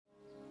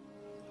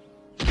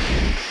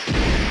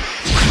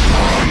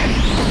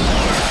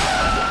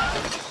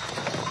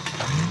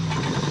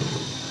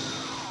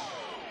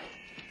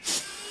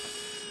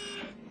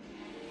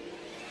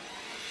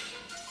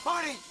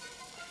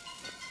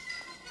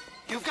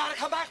gotta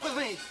come back with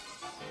me.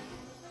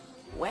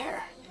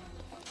 Where?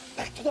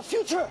 Back to the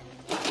future.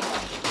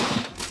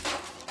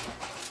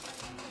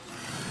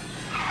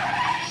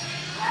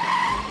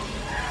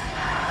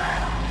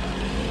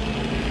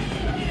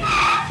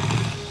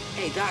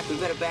 Hey, Doc, we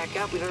better back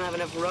up. We don't have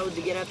enough road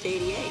to get up to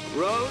 88.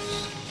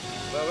 Roads?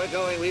 Where we're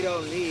going, we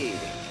don't need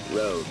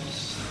roads.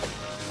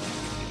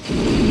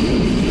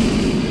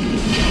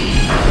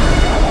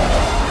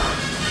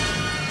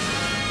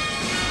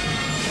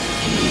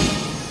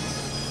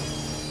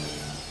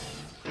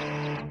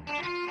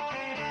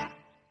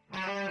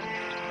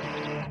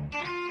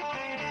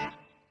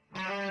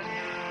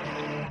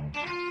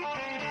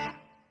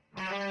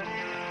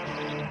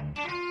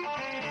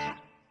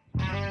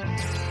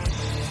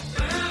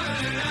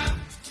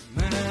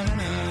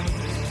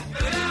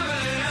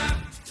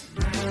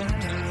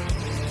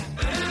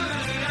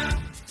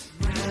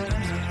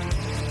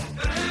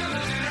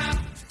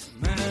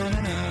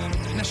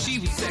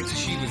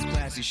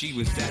 She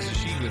was sassy,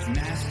 she was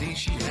nasty,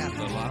 she had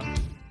the lot.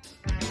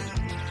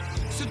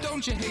 So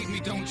don't you hate me,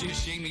 don't you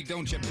shame me,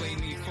 don't you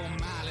blame me for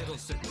my little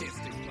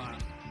sadistic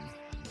part.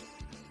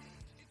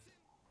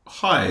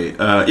 Hi,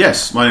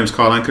 yes, my name is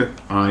Carl Anka.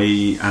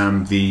 I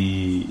am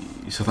the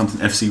Southampton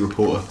FC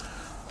reporter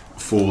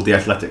for The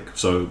Athletic.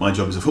 So my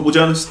job is a football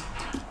journalist.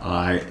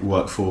 I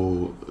work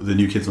for the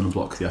new kids on the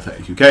block, The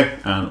Athletic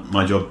UK, and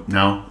my job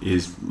now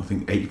is, I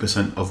think,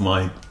 80% of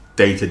my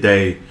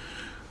day-to-day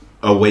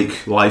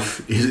awake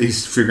life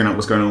is figuring out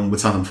what's going on with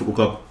Southampton Football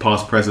Club,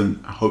 past,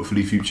 present,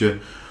 hopefully future,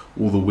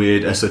 all the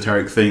weird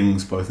esoteric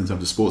things, both in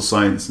terms of sports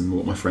science and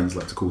what my friends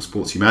like to call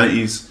sports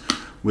humanities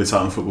with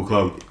Southampton Football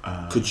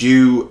Club. Could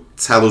you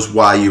tell us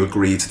why you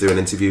agreed to do an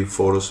interview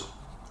for us?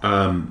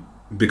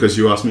 Because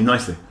you asked me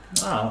nicely.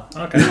 Oh,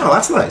 okay. Oh,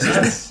 that's nice,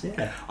 isn't it?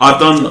 Yeah. I've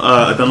done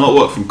a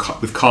lot of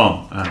work with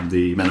Calm,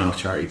 the mental health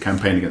charity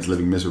campaign against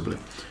living miserably,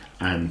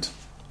 and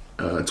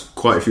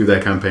quite a few of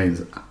their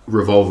campaigns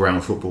revolve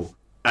around football.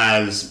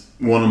 As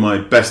one of my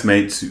best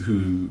mates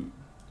who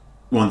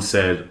once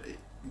said,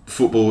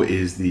 football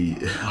is the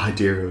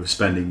idea of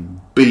spending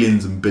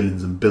billions and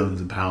billions and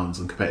billions of pounds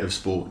on competitive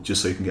sport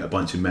just so you can get a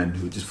bunch of men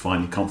who are just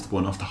finally comfortable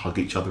enough to hug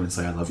each other and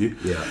say I love you.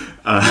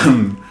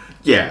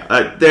 Yeah.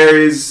 There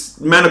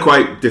is, men are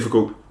quite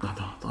difficult. I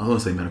don't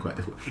want to say men are quite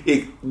difficult.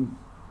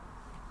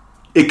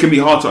 It can be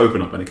hard to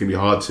open up, and it can be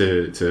hard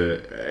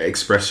to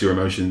express your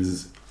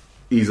emotions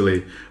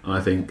easily. And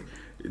I think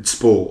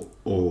sport,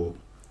 or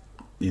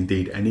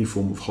indeed any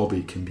form of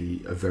hobby, can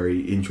be a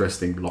very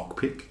interesting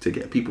lockpick to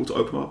get people to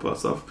open up about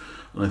stuff.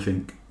 And I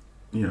think,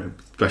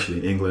 especially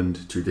in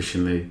England,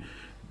 traditionally,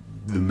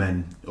 the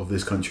men of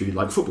this country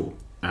like football,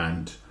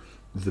 and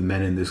the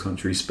men in this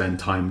country spend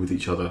time with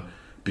each other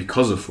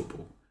because of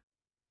football.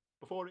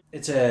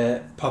 It's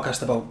a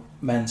podcast about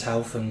men's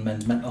health and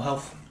men's mental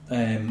health,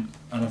 and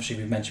obviously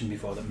we've mentioned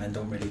before that men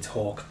don't really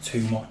talk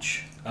too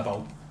much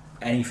about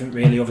anything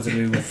really other to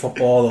do with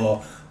football or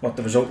what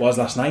the result was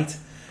last night.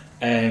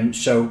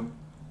 So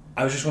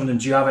I was just wondering,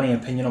 do you have any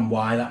opinion on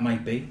why that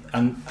might be?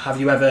 And have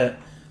you ever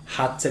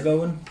had to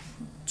go and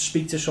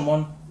speak to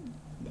someone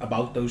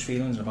about those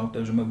feelings, about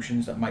those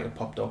emotions that might have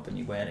popped up and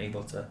you weren't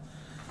able to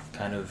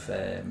kind of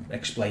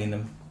explain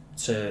them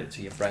to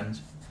your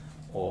friends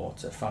or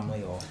to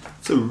family? Or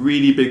It's a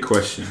really big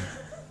question.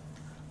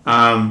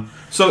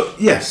 So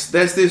yes,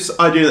 there's this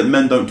idea that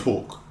men don't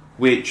talk,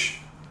 which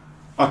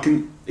I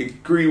can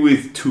agree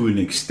with to an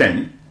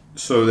extent.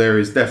 So there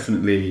is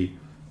definitely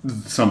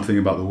something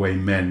about the way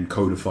men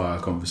codify our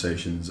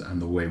conversations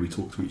and the way we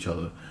talk to each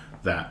other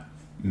that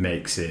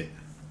makes it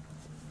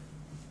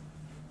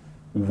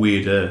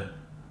weirder,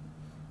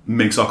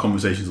 makes our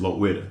conversations a lot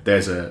weirder.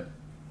 There's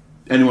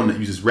anyone that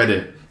uses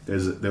Reddit,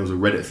 there was a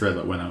Reddit thread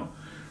that went out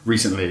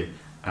recently,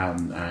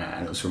 and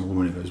it was from a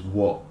woman who goes,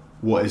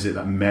 what is it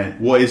that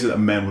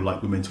men would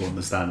like women to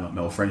understand about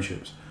male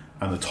friendships?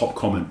 And the top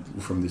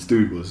comment from this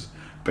dude was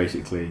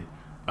basically,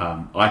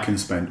 I can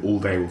spend all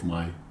day with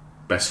my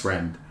best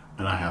friend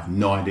and I have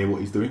no idea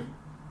what he's doing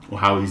or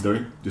how he's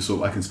doing. Just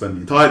so I can spend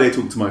the entire day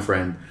talking to my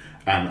friend,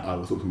 and I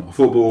will talk to him about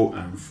football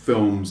and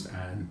films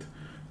and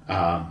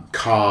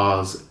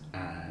cars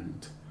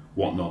and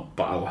whatnot,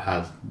 but I will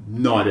have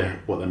no idea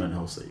what their mental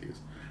health state is.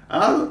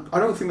 And I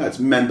don't think that's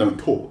men don't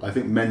talk. I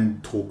think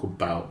men talk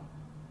about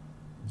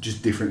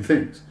just different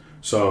things.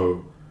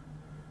 So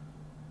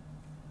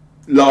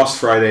last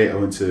Friday I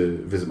went to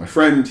visit my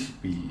friend.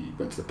 We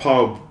went to the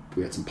pub,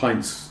 we had some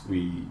pints,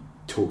 we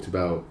talked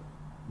about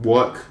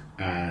work,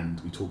 and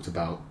we talked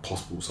about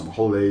possible summer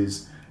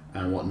holidays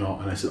and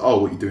whatnot. And I said,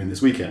 what are you doing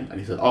this weekend? And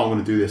he said, I'm going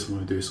to do this, I'm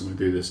going to do this, I'm going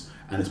to do this.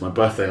 And it's my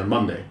birthday on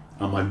Monday.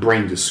 And my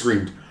brain just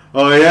screamed,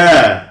 oh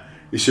yeah,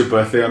 it's your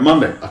birthday on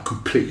Monday. I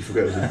completely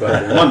forgot it was his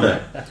birthday on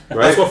Monday.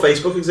 Right? That's what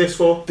Facebook exists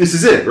for. This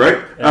is it,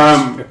 right?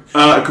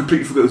 I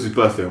completely forgot it was his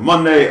birthday on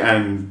Monday,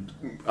 and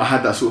I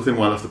had that sort of thing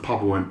where I left the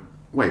pub and went,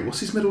 wait, what's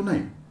his middle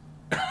name?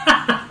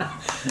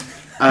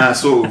 And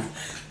sort of,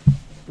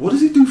 what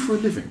does he do for a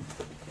living?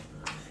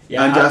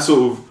 Yeah, and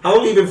sort of... How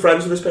long have you been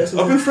friends with this person?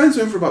 I've been friends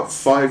with him for about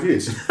 5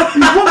 years. He's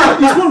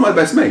one of my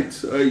best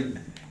mates.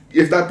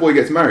 if that boy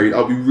gets married,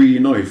 I'll be really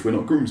annoyed if we're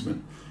not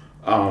groomsmen.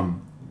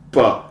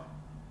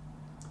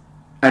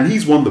 And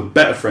he's one of the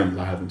better friends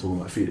I have in talking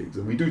about feelings.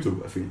 And we do talk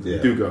about feelings. Yeah.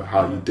 We do go,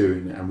 how are you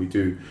doing? And we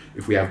do,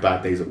 if we have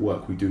bad days at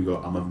work, we do go,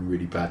 I'm having a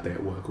really bad day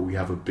at work. Or we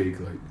have a big,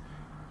 like,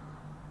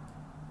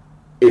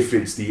 if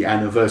it's the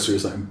anniversary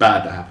of something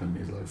bad that happened,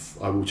 it's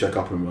like, I will check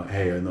up and be like,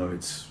 hey, I know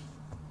it's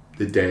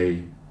the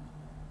day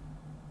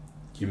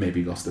you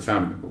maybe lost a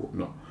family member or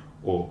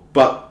whatnot.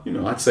 But,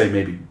 I'd say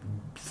maybe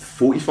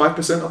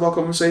 45% of our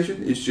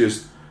conversation is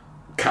just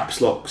caps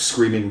lock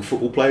screaming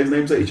football players'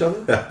 names at each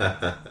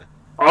other.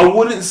 I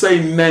wouldn't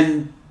say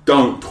men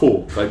don't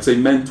talk. I'd say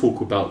men talk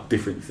about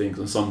different things,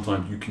 and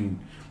sometimes it can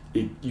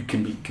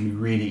be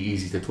really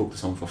easy to talk to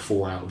someone for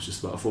 4 hours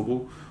just about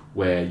football,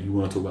 where you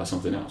want to talk about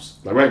something else.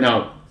 Like right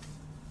now,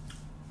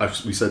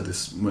 we said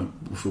this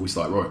before we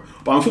started rolling,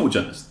 but I'm a football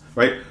journalist,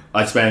 right?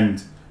 I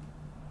spend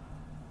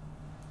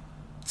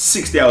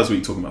 60 hours a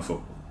week talking about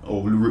football,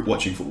 or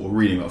watching football, or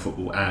reading about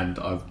football, and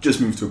I've just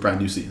moved to a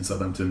brand new city in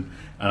Southampton,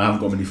 and I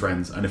haven't got many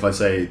friends. And if I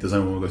say, does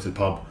anyone want to go to the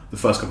pub, the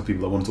first couple of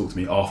people that want to talk to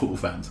me are football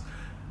fans.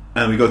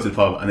 And we go to the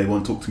pub and they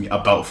want to talk to me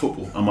about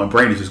football, and my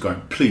brain is just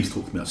going, please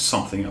talk to me about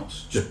something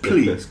else. Just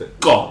please,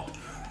 God,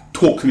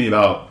 talk to me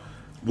about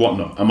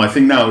whatnot. And my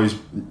thing now is,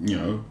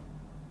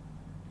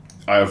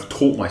 I have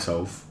taught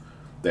myself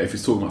that if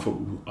it's talking about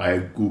football,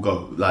 I will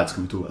go, lads,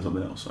 can we talk about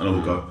something else? And I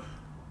will go,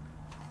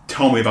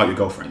 tell me about your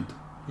girlfriend.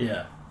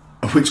 Yeah.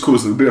 Which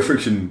caused a bit of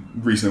friction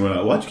recently. We're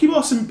like, why do you keep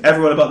asking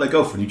everyone about their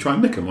girlfriend? You try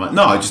and nick them. I'm like,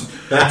 no, I just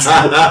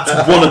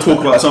want to talk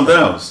about something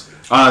else.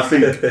 And I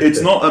think it's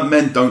not that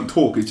men don't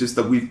talk. It's just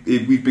that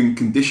we've been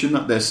conditioned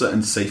that there's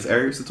certain safe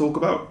areas to talk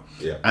about,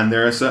 and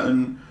there are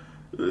certain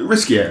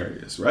risky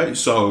areas, right?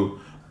 So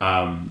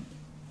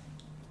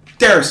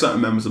there are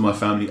certain members of my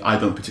family I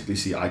don't particularly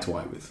see eye to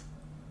eye with.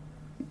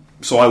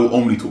 So I will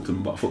only talk to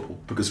them about football,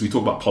 because if we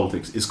talk about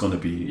politics, it's going to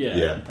be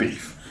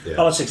beef. Yeah.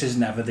 Politics is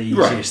never the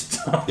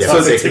easiest. Right.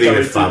 Particularly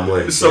with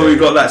family. So we've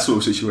got that sort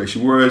of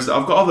situation. Whereas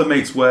I've got other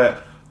mates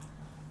where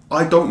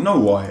I don't know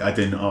why I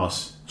didn't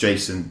ask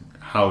Jason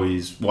how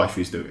his wife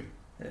is doing.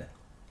 Yeah.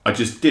 I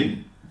just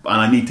didn't.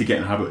 And I need to get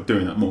in the habit of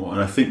doing that more.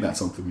 And I think that's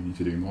something we need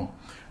to do more.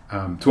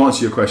 To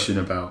answer your question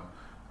about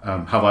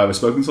have I ever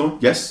spoken to someone?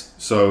 Yes.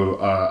 So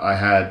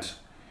I'd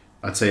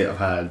say I've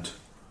had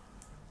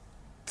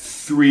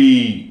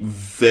 3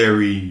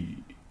 very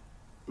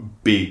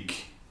big,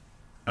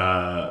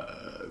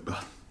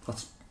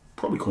 that's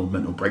probably called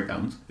mental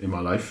breakdowns in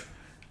my life.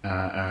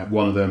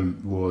 One of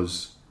them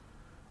was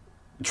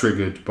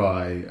triggered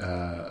by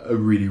a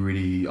really,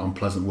 really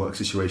unpleasant work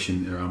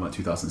situation around like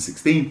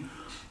 2016,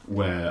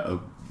 where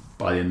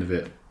by the end of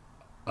it,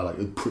 I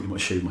pretty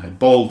much shaved my head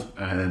bald,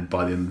 and then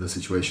by the end of the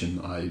situation,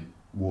 I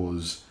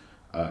was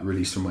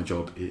released from my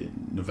job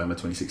in November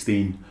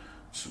 2016.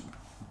 So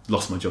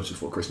lost my job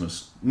before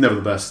Christmas. Never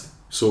the best.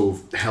 Sort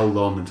of held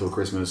on until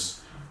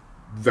Christmas.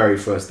 Very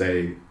first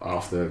day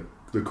after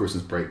the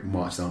Christmas break,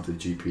 marched down to the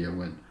GP and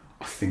went,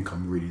 I think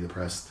I'm really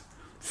depressed.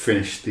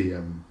 Finished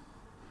the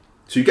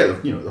so you get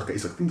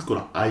it's I think it's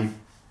called an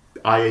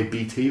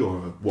IABT or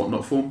a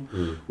whatnot form,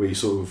 where you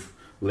sort of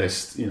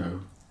list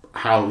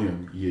how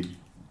you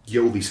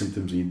get all these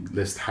symptoms and you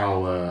list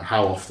how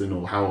often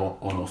or how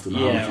on often.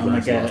 On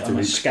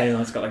a scale,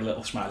 it's got like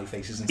little smiley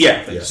faces and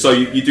stuff. Yeah. So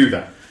you do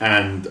that,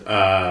 and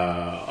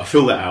I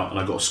filled that out, and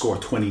I got a score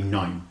of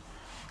 29.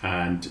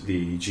 And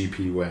the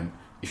GP went,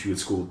 if you had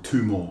scored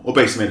 2 more, or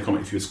basically made a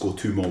comment, if you had scored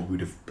 2 more, we'd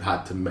have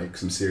had to make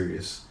some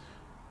serious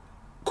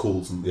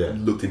calls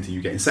and looked into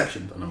you getting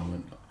sectioned. And I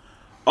went,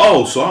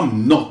 oh, so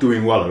I'm not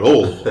doing well at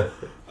all.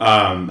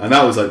 And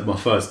that was like my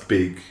first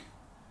big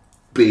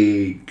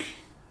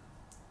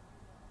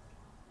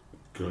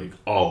like,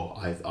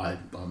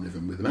 I'm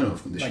living with a mental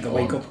health condition. Like a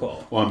wake up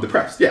call. Or I'm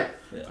depressed. I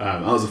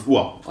was like,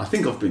 well, I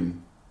think I've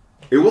been.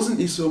 It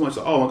wasn't so much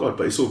like, oh my god,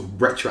 but it sort of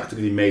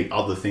retroactively made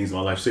other things in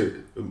my life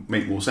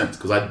make more sense,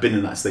 because I'd been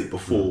in that state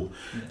before,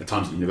 at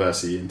times at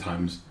university and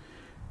times,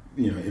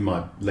 in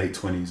my late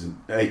 20s and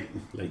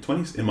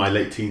in my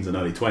late teens and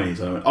early 20s,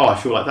 and I went, oh, I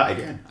feel like that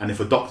again. And if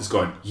a doctor's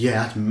going,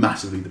 yeah, that's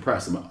massively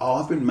depressed, I'm like, oh,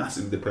 I've been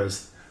massively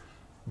depressed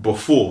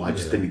before, I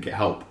just didn't get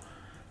help.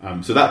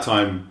 So that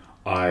time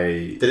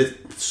did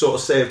it sort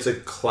of serve to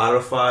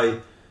clarify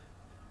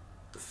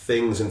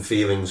things and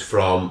feelings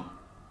from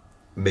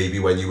maybe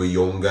when you were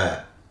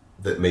younger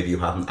that maybe you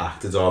hadn't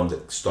acted on,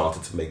 that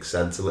started to make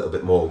sense a little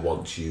bit more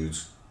once you'd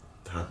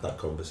had that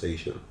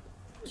conversation?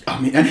 I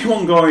mean,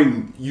 anyone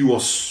going, you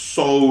are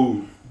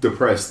so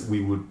depressed,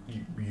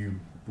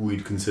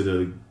 we'd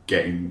consider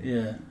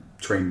getting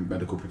trained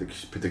medical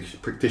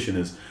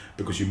practitioners,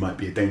 because you might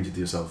be a danger to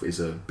yourself, is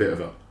a bit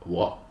of a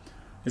what?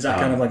 Is that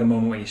kind of like a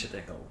moment where you sit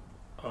there and go,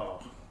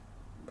 oh,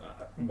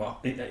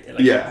 what?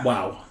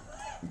 Wow.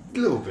 A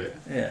little bit.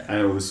 Yeah.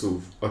 And it was sort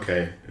of,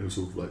 okay, it was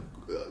sort of like,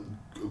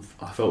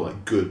 I felt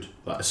like good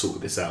that I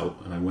sorted this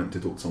out, and I went to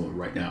talk to someone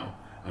right now,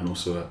 and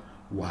also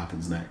what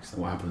happens next.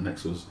 And what happened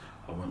next was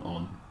I went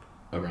on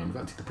a round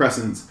of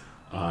antidepressants.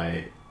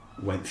 I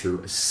went through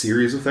a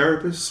series of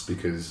therapists,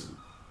 because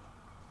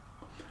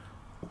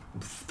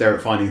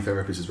finding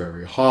therapists is very,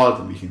 very hard,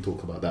 and we can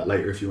talk about that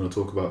later if you want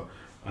to talk about.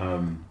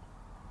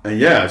 And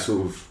yeah,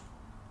 sort of,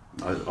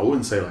 I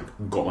wouldn't say like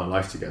got my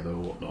life together or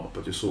whatnot,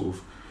 but just sort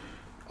of,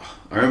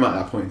 I remember at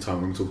that point in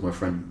time when I talked to my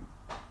friend,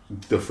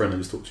 the friend I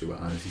just talked to you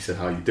about, and he said,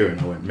 "How you doing?"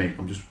 I went, "Mate,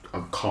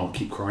 I can't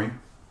keep crying.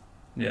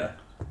 Yeah.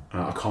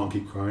 I can't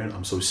keep crying.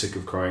 I'm so sick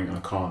of crying, and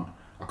I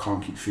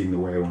can't keep feeling the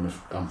way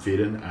I'm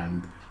feeling.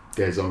 And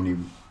there's only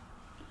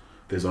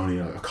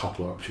like a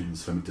couple of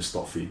options for me to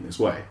stop feeling this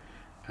way."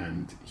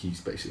 And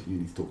he's basically, "You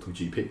need to talk to a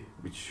GP,"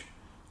 which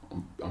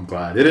I'm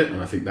glad I did it,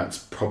 and I think that's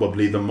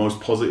probably the most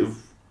positive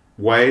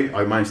way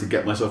I managed to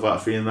get myself out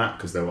of feeling that,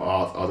 because there were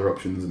other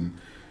options, and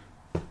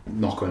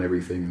knock on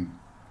everything.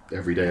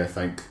 Every day I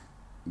thank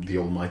the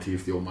Almighty,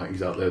 if the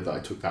Almighty's out there, that I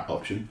took that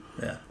option.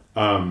 Yeah.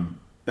 And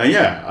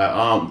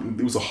yeah,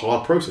 it was a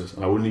hard process,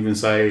 and I wouldn't even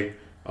say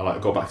I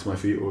got back to my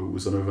feet, or it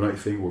was an overnight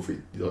thing, or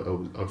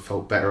if I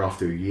felt better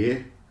after a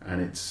year.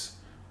 And it's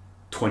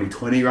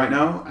 2020 right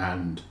now,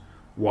 and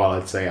while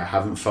I'd say I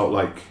haven't felt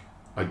like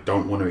I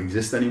don't want to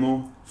exist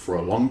anymore for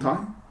a long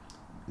time,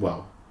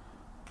 well,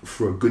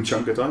 for a good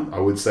chunk of time, I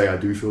would say I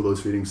do feel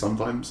those feelings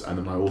sometimes. And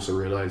then I also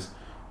realise,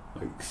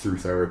 like, through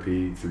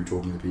therapy, through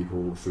talking to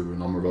people, through a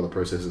number of other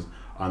processes,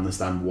 I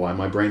understand why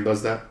my brain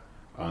does that.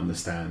 I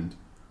understand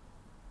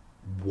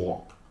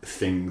what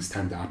things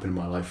tend to happen in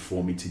my life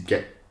for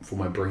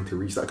my brain to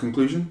reach that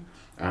conclusion.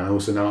 And I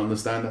also now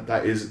understand that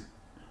that is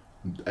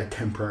a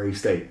temporary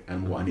state,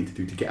 and what I need to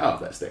do to get out of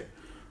that state,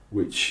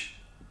 which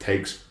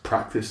takes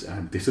practice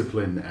and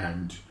discipline,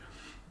 and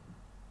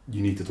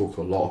you need to talk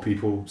to a lot of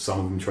people, some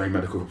of them trained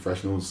medical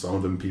professionals, some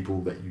of them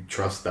people that you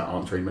trust that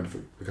aren't trained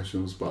medical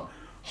professionals, but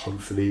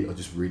hopefully are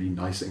just really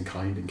nice and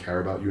kind and care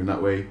about you in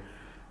that way.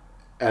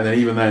 And then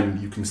even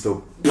then, you can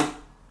still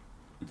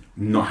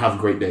not have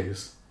great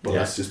days, but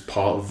that's just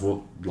part of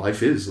what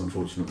life is,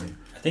 unfortunately.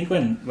 I think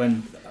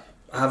when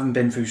I haven't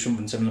been through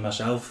something similar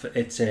myself,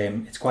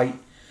 it's quite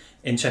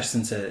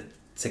interesting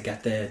to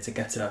get there, to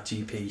get to that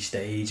GP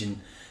stage, and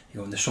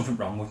you go, there's something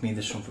wrong with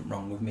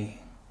me,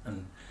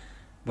 and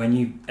when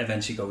you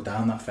eventually go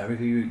down that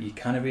therapy route, you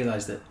kind of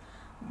realise that,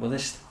 well,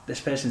 this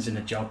person's in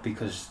a job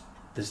because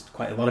there's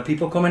quite a lot of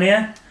people coming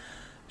here,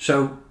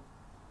 so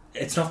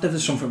it's not that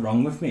there's something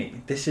wrong with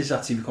me. This is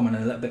actually becoming a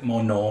little bit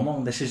more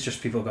normal. This is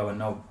just people going,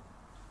 no,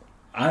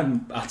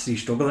 I'm actually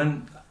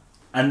struggling.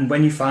 And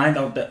when you find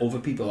out that other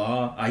people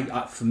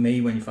are, for me,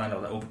 when you find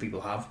out that other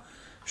people have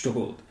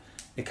struggled,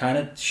 it kind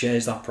of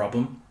shares that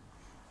problem.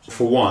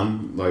 For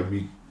one, like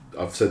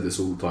I've said this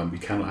all the time, we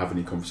cannot have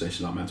any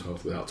conversation about mental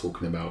health without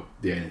talking about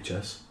the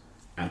NHS,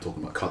 and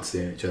talking about cuts to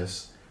the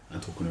NHS,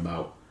 and talking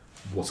about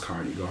what's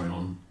currently going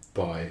on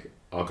by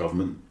our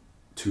government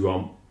to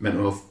our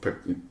mental health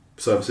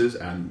services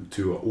and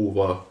to all of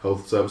our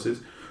health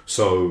services.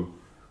 So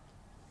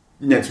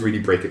let's really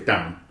break it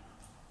down.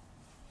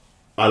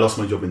 I lost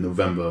my job in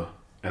November,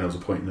 and there was a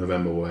point in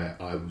November where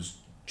I was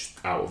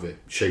just out of it,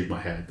 shaved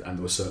my head, and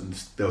there were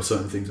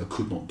certain things I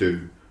could not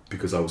do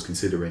because I was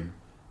considering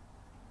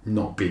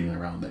not being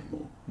around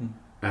anymore.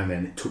 And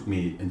then it took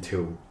me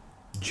until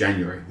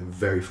January, the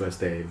very first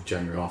day of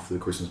January after the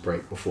Christmas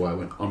break, before I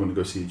went, I'm going to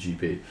go see a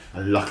GP.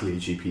 And luckily a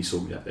GP saw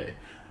me that day.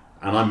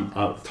 And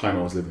at the time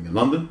I was living in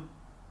London,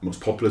 the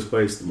most populous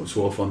place, the most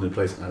well-funded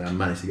place, and I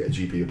managed to get a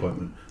GP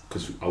appointment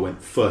because I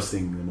went first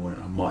thing in the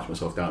morning, I marched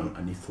myself down,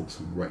 I need to talk to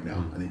someone right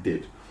now, and they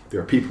did. There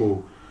are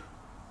people,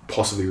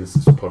 possibly with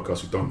this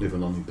podcast, who don't live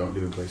in London, who don't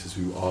live in places,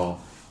 who are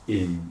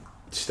in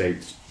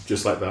states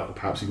just like that, or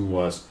perhaps even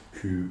worse,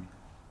 who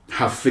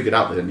have figured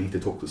out that they need to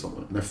talk to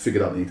someone, and they've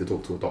figured out they need to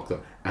talk to a doctor,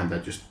 and they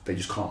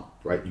just can't,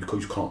 right? You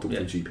can't talk to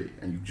a GP,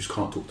 and you just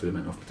can't talk to the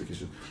mental health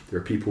practitioner.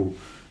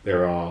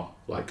 There are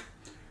like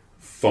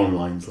phone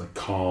lines like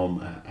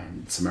Calm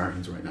and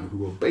Samaritans right now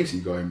who are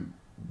basically going,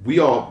 we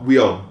are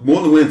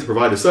more than willing to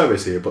provide a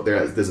service here, but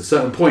there's a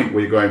certain point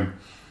where you're going,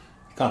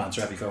 you can't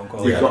answer every phone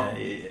call.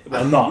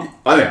 Well, not.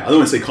 I don't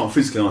want to say can't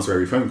physically answer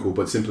every phone call,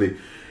 but simply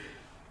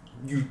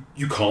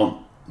you can't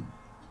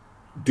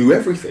do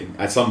everything.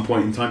 At some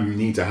point in time, you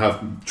need to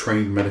have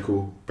trained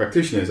medical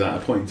practitioners. At a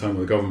point in time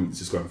where the government is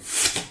just going,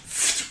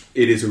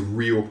 it is a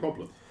real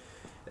problem.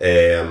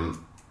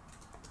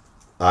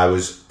 I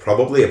was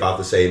probably about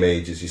the same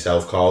age as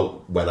yourself,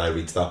 Carl, when I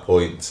reached that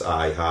point.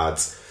 I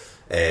had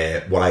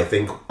what I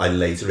think I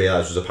later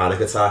realised was a panic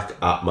attack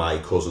at my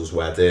cousin's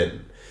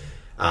wedding,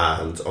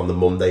 and on the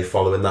Monday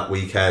following that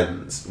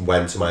weekend,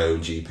 went to my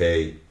own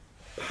GP,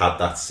 had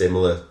that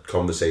similar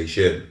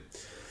conversation.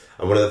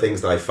 And one of the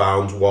things that I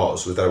found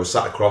was that I was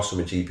sat across from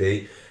a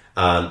GP,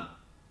 and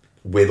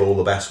with all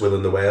the best will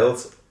in the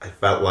world, I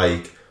felt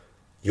like,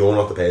 you're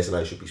not the person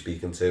I should be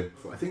speaking to.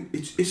 I think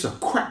it's a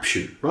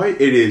crapshoot, right?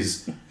 It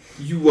is.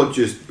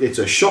 It's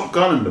a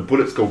shotgun and the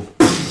bullets go.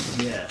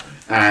 Yeah.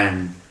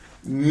 And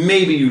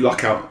maybe you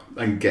luck out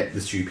and get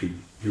this GP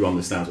who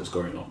understands what's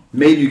going on.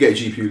 Maybe you get a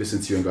GP who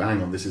listens to you and go,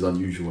 hang on, this is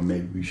unusual, and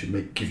maybe we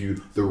should give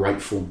you the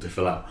right form to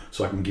fill out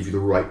so I can give you the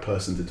right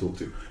person to talk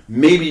to.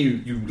 Maybe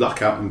you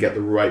luck out and get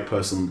the right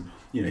person.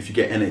 If you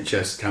get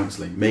NHS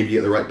counselling, maybe you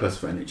get the right person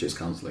for NHS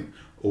counselling,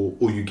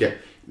 or you get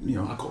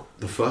I got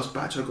the first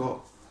batch. I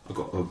got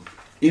a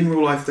in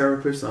real life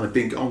therapist, and I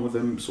didn't get on with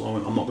them, so I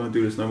went, I'm not going to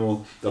do this no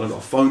more. Then I got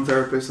a phone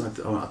therapist, and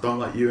I went, I don't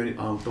like you, I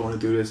don't want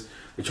to do this.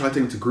 They tried to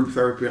take me to group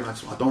therapy, and I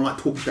don't like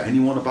talking to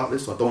anyone about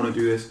this, so I don't want to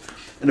do this.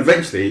 And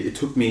eventually it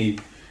took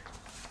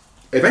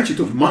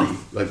money,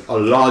 like a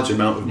large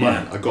amount of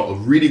money. I got a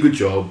really good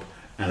job,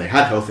 and they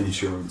had health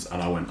insurance,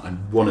 and I went, I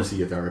want to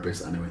see a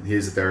therapist, and they went,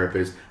 here's a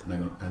therapist,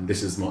 and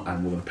this is not,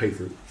 and we're going to pay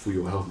for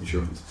your health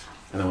insurance.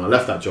 And then when I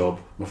left that job,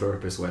 my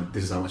therapist went,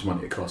 this is how much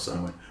money it costs, and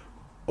I went,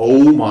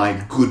 oh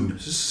my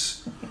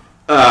goodness.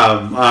 But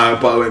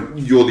I went,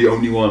 you're the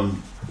only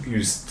one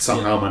who's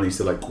somehow managed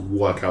to like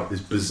work out this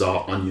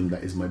bizarre onion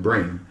that is my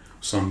brain.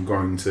 So I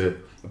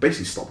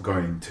basically stopped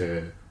going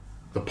to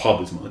the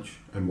pub as much,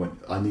 and went,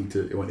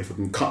 if I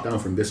can cut down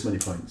from this many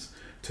pints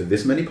to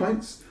this many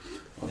pints,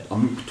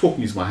 I'm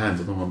talking using my hands.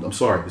 I'm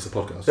sorry, it's a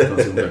podcast. I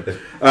can't see what I'm doing.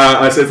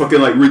 I said, if I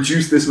can like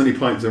reduce this many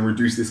pints and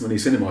reduce this many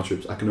cinema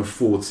trips, I can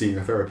afford seeing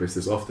a therapist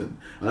this often.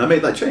 And I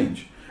made that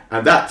change.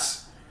 And that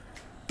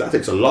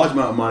takes a large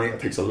amount of money. It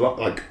takes a lot,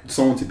 like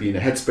someone to be in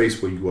a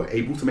headspace where you are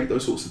able to make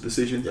those sorts of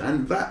decisions.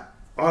 And that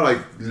I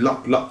like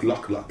luck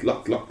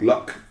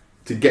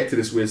to get to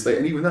this weird state.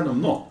 And even then, I'm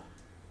not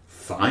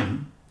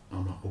fine.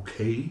 I'm not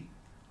okay.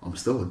 I'm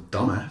still a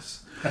dumbass.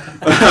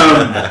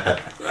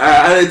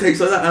 And it takes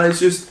like that. And it's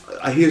just,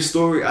 I hear a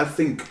story. I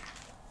think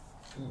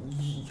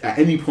at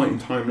any point in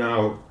time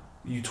now,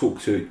 you talk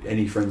to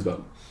any friends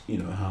about,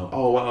 how,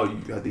 oh wow,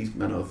 you had these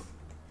mental health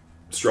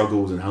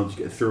struggles and how did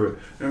you get through it?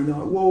 And I'm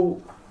like,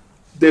 well,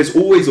 there's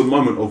always a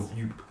moment of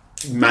you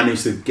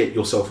manage to get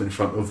yourself in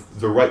front of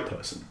the right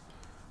person.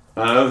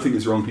 And I don't think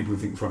it's wrong people who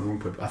think in front of the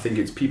wrong person. I think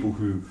it's people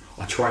who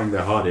are trying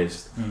their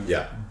hardest,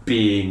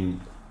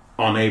 being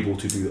unable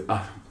to do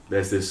that.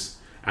 There's this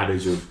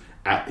adage of,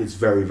 at its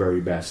very,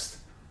 very best,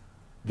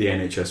 the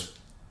NHS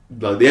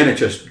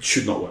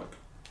should not work.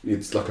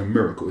 It's like a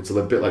miracle. It's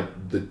a bit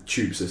like the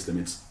tube system.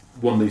 It's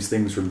one of these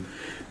things from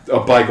a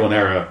bygone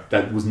era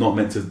that was not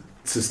meant to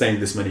sustain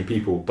this many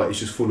people, but it's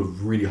just full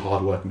of really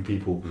hard-working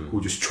people who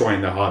are just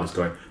trying their hardest,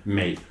 going,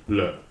 mate,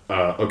 look,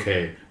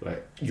 okay,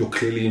 like you're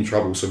clearly in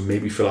trouble, so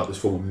maybe fill out this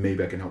form and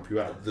maybe I can help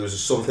you out. There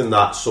was something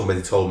that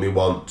somebody told me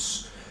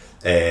once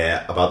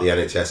about the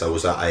NHS. I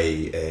was at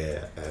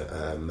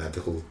a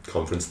medical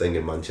conference thing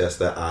in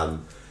Manchester,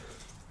 and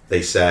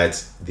they said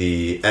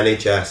the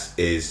NHS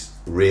is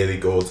really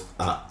good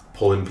at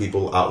pulling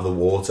people out of the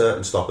water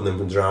and stopping them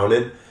from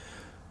drowning,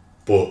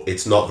 but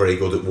it's not very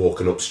good at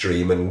walking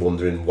upstream and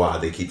wondering why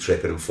they keep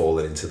tripping and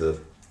falling into the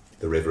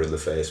river in the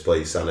first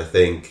place. And I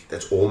think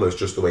that's almost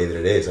just the way that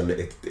it is, and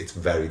it's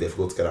very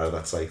difficult to get out of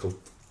that cycle.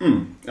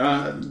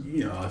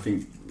 I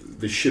think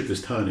the ship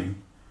is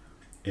turning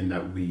in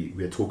that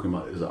we're talking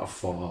about is at a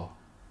far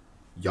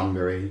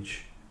younger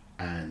age,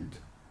 and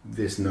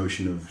this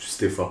notion of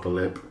stiff upper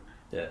lip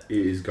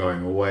is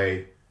going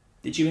away.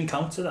 Did you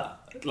encounter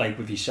that, like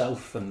with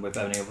yourself and with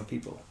any other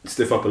people?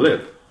 Stiff upper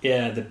lip?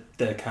 Yeah,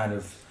 the kind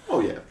of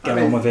get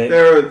on with it.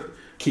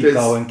 Keep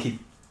going, keep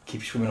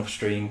swimming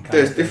upstream.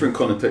 There's different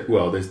connotations.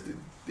 Well,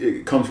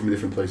 it comes from a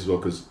different place as well,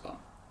 because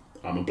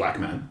I'm a black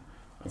man.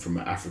 I'm from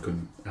an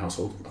African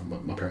household.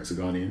 My parents are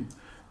Ghanaian,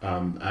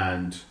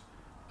 and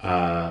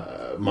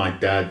my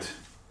dad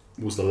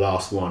was the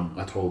last one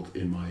I told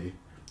in my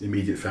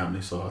immediate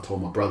family. So I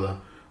told my brother,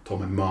 I told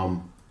my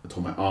mum, I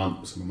told my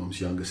aunt, so my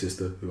mum's younger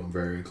sister, who I'm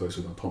very, very close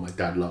with. I told my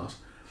dad last,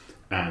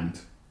 and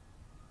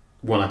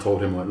when I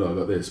told him, like, look, I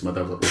got this, my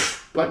dad was like,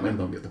 black men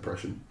don't get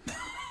depression.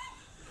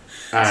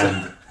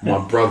 And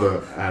my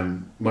brother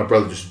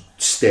just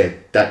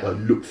stared, that like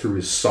looked through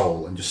his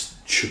soul and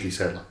just shook his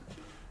head like,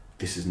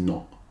 this is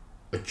not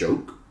a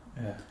joke.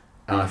 Yeah.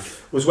 And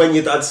was when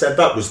your dad said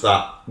that, was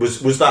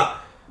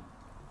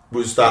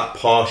that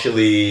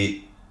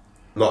partially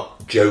not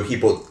jokey,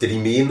 but did he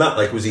mean that?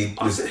 Like, was he?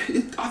 I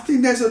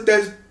think there's,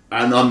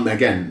 and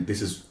again,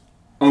 this is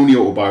only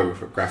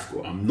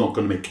autobiographical. I'm not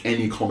going to make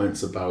any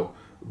comments about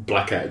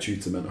black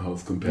attitude to mental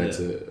health compared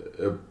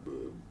to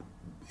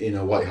in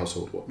a white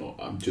household, whatnot.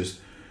 I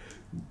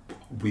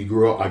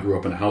grew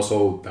up in a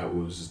household that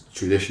was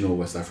traditional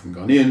West African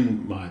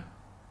Ghanaian. My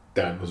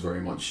dad was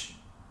very much,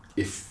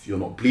 if you're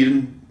not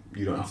bleeding,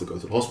 you don't have to go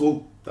to the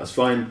hospital, that's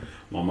fine.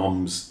 My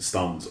mum's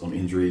stance on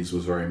injuries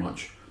was very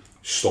much,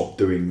 stop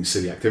doing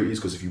silly activities,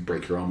 because if you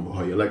break your arm or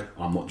hurt your leg,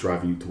 I'm not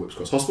driving you to Whips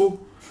Cross Hospital.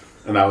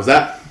 And that was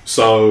that.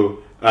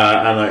 So, and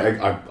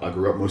I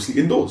grew up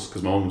mostly indoors,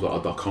 because my mum was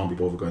like, I can't be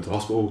bothered going to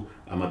hospital.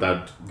 And my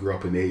dad grew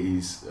up in the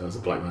 80s as a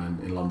black man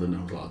in London,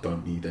 and I was like, I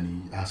don't need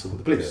any hassle with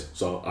the police. Yeah.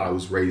 So I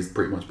was raised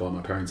pretty much by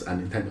my parents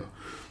and Nintendo.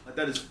 My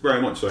dad is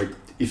very much like,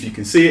 if you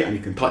can see it and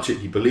you can touch it,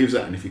 he believes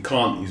it, and if you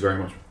can't, he's very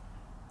much,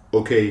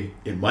 okay,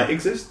 it might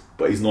exist,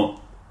 but he's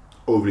not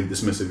overly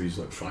dismissive. He's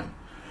like, fine.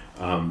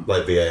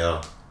 Like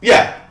VAR.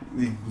 Yeah,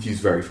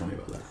 he's very funny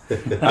about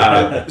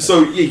that.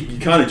 So he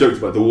kind of joked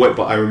about the way,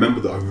 but I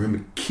remember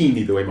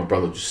keenly the way my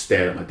brother just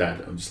stared at my dad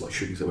and just like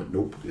shook his head, went,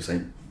 nope, this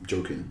ain't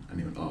joking. And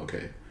he went, oh,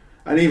 okay.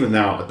 And even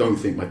now, I don't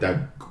think my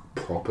dad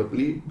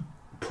probably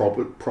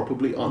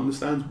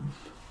understands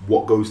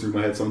what goes through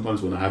my head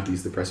sometimes when I have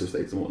these depressive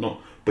states and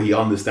whatnot. But he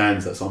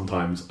understands that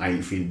sometimes I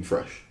ain't feeling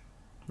fresh.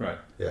 Right.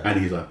 Yeah. And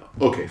he's like,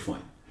 okay,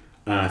 fine.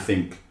 And I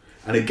think,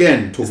 and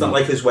again, is that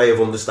like his way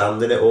of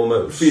understanding it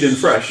almost? Feeling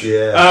fresh.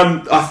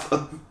 Yeah.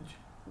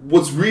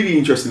 What's really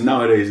interesting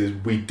nowadays is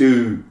my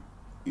dad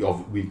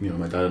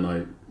and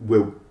I,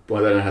 my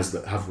dad and I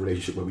have a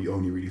relationship where we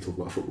only really talk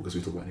about football because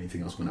we talk about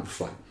anything else when we have a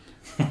fight.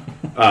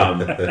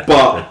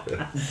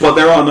 But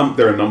there are a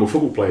number of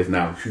football players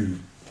now who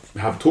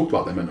have talked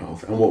about their mental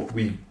health, and what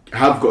we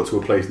have got to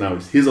a place now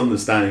is his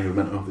understanding of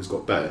mental health has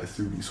got better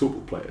through these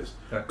football players,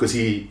 because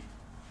he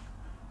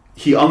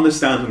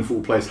understands when a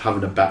football player is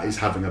having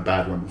a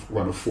bad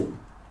run of form,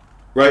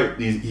 right?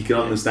 He can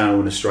understand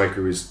when a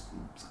striker is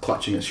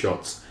clutching at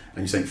shots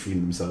and just ain't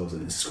feeling themselves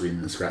and is screaming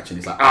and scratching.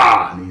 He's like,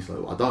 and he's like,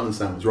 I don't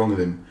understand what's wrong with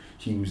him.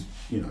 He was,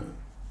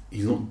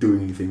 he's not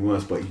doing anything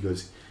worse, but he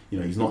goes,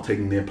 he's not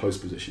taking near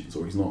post positions,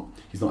 or he's not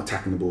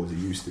attacking the ball as he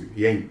used to.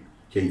 He ain't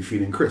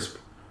feeling crisp.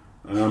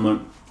 And I'm like,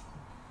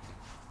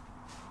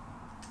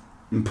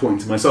 I'm pointing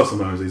to myself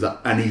sometimes,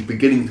 and he's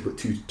beginning to put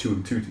two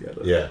and two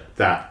together. Yeah.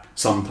 That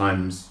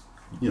sometimes,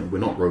 we're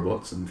not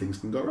robots and things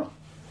can go wrong.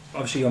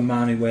 Obviously, you're a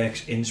man who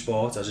works in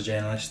sport as a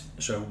journalist,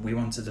 so we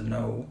wanted to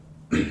know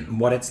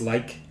what it's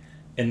like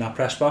in that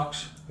press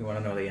box. We want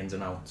to know the ins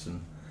and outs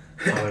and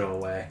how it all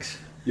works.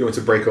 You want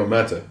to break on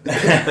matter?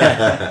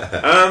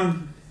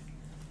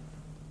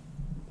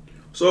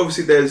 So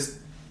obviously there's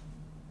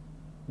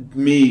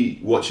me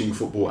watching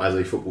football as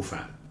a football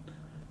fan.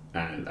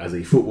 And as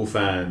a football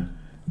fan,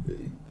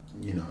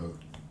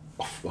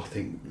 I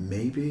think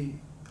maybe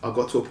I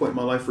got to a point in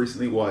my life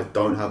recently where I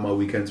don't have my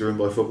weekends ruined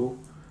by football.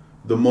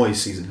 The Moyes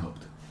season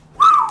helped.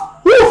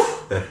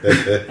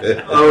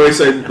 I always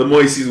say the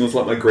Moyes season was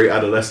like my great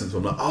adolescence.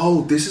 I'm like,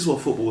 oh, this is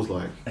what football was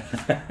like.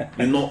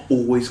 You're not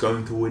always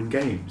going to win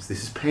games.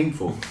 This is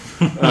painful.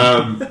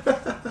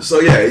 So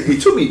yeah,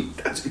 it took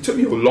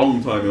me a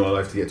long time in my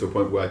life to get to a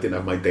point where I didn't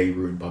have my day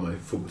ruined by my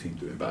football team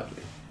doing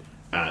badly.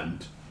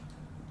 And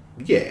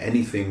yeah,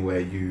 anything where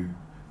you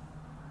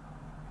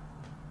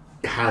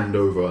hand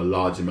over a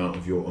large amount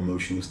of your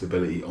emotional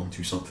stability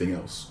onto something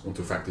else,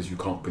 onto factors you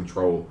can't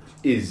control,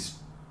 is,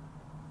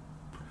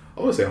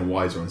 I want to say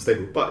unwise or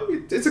unstable, but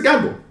it's a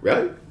gamble,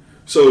 right?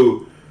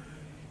 So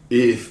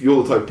if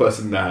you're the type of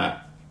person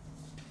that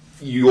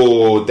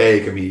your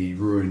day can be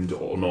ruined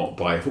or not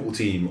by a football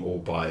team or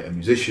by a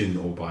musician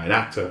or by an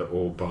actor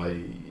or by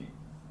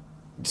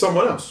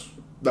someone else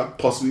that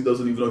possibly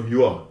doesn't even know who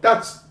you are,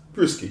 that's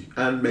risky,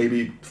 and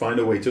maybe find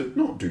a way to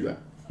not do that.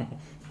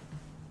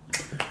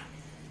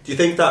 Do you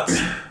think that's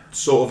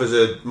sort of as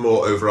a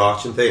more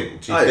overarching thing?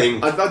 Do you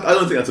think? I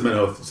don't think that's a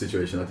mental health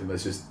situation. I think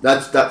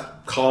that's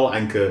Carl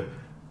Anka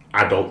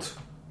adult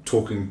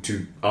talking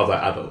to other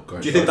adult.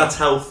 Do you think that's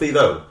healthy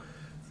though?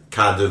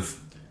 Kind of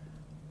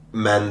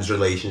men's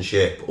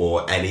relationship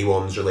or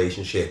anyone's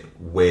relationship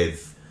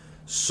with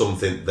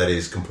something that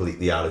is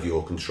completely out of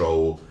your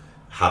control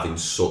having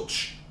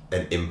such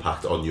an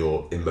impact on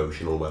your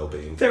emotional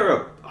well-being?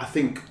 I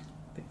think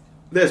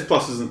there's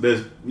pluses and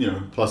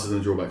pluses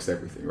and drawbacks to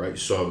everything, right?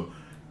 So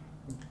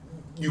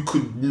you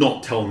could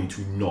not tell me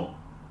to not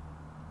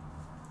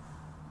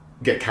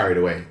get carried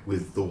away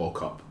with the World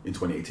Cup in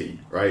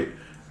 2018, right?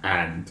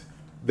 And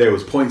there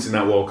was points in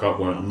that World Cup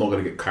where I'm not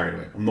going to get carried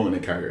away. I'm not going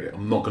to carry it.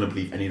 I'm not going to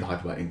believe any of the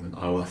hype about England.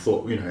 I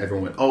thought,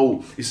 everyone went,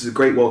 oh, this is a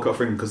great World Cup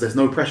for England because there's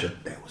no pressure.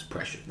 There was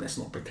pressure. Let's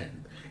not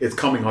pretend. It's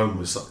coming home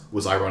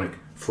was ironic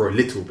for a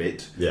little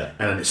bit, yeah,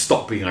 and then it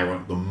stopped being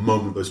ironic the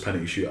moment those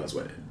penalty shootouts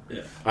went in.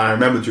 Yeah. I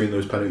remember during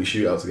those penalty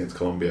shootouts against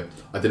Colombia,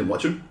 I didn't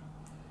watch them.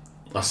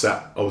 I watched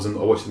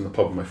it in the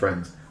pub with my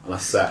friends, and I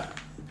sat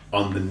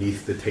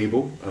underneath the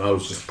table, and I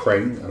was just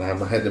praying, and I had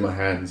my head in my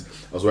hands.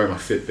 I was wearing my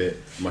Fitbit,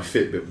 and my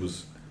Fitbit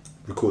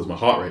records my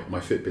heart rate. My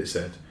Fitbit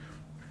said,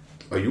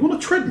 "Are you on a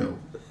treadmill?"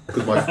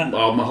 Because my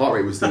heart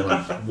rate was doing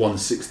like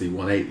 160,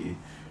 180.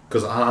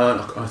 Because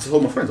I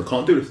told my friends, I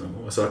can't do this no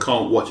more. I said, I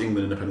can't watch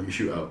England in a penalty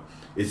shootout.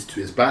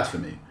 It's bad for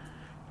me.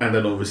 And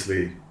then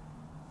obviously,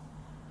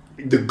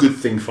 the good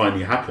thing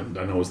finally happened,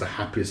 and I was the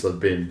happiest I've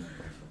been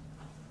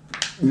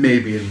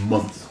maybe in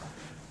months.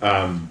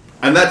 And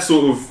that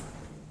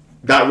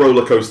that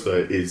roller coaster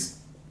is,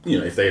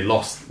 if they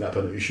lost that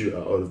penalty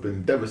shootout, I would have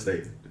been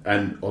devastated.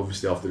 And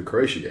obviously after the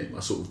Croatia game, I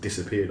sort of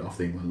disappeared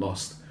after England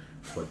lost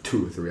for like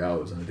 2 or 3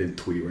 hours, and I didn't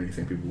tweet or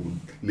anything. People were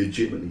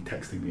legitimately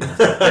texting me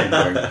after that game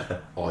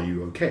going, "Are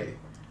you okay?"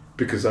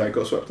 Because I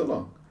got swept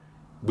along.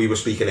 We were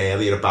speaking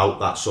earlier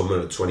about that summer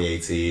of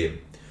 2018,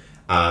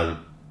 and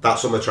that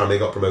summer Tranmere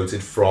got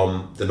promoted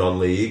from the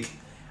non-league,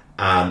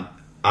 and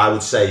I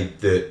would say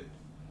that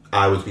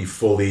I would be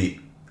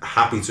fully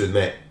happy to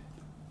admit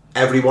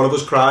every one of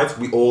us cried.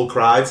 We all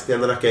cried at the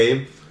end of that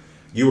game.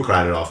 You were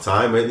crying at half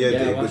time, weren't you?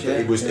 Yeah,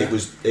 it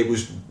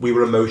was. We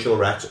were emotional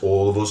wrecks,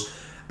 all of us,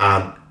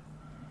 and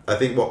I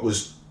think what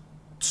was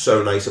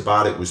so nice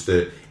about it was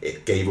that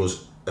it gave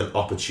us an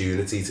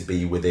opportunity to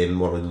be within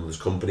one another's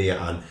company,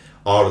 and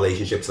our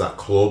relationship to that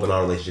club and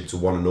our relationship to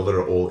one another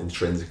are all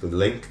intrinsically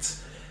linked.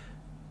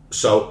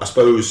 So I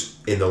suppose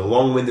in the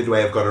long-winded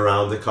way I've gone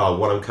around it, Carl,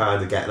 what I'm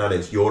kind of getting at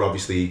is you're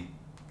obviously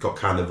got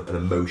kind of an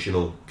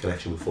emotional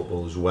connection with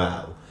football as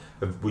well.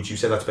 Would you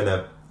say that's been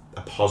a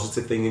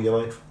positive thing in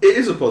your life? It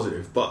is a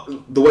positive,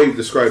 but the way you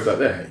described that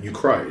there, you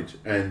cried,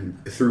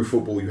 and through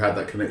football you had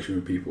that connection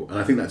with people, and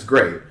I think that's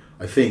great.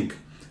 I think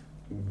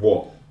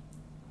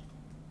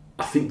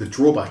the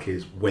drawback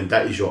is when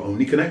that is your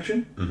only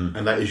connection,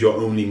 and that is your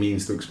only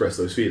means to express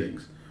those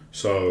feelings.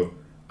 So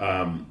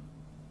I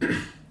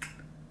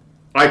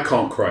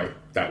can't cry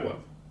that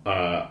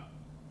well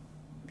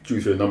due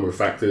to a number of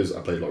factors.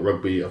 I played a lot of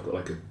rugby.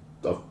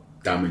 I've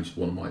damaged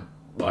one of my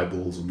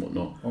eyeballs and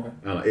whatnot,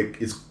 and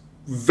it's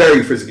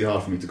very physically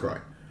hard for me to cry.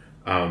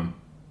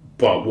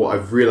 But what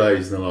I've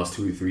realised in the last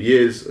 2 or 3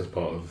 years, as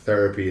part of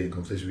therapy and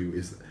conversation with people,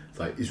 is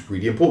like it's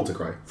really important to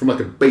cry from like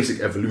a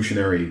basic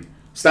evolutionary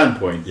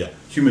standpoint. Yeah.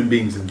 Human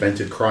beings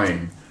invented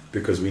crying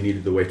because we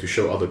needed a way to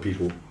show other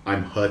people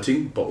I'm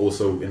hurting, but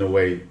also in a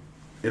way,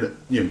 you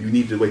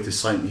needed a way to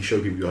silently show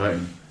people you're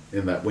hurting.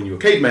 In that, when you were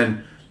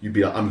cavemen, you'd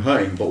be like, I'm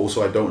hurting, but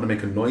also I don't want to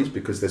make a noise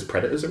because there's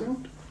predators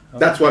around. Oh.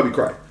 That's why we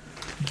cry.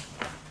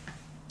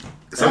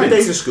 How many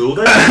days of school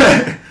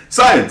then?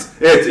 Science.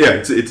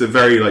 It's a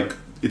very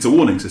it's a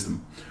warning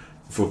system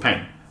for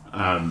pain.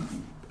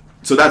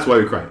 So that's why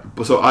we cry.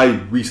 But so I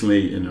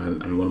recently,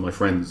 and one of my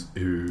friends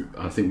who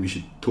I think we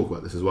should talk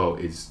about this as well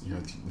is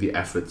the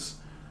efforts.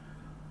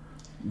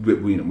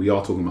 We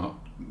are talking about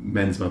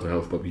men's mental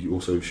health, but we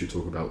also should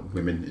talk about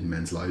women in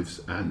men's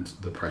lives and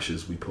the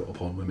pressures we put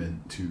upon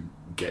women to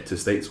get to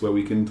states where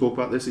we can talk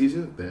about this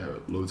easier. There are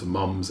loads of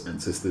mums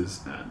and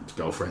sisters and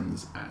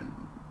girlfriends and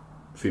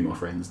female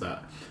friends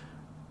that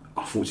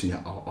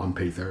unfortunately are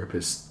unpaid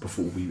therapists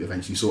before we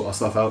eventually sort our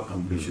stuff out,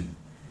 and we should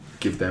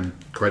give them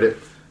credit.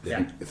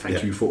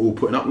 Thank you for all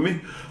putting up with me.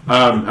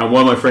 And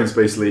one of my friends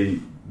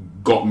basically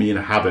got me in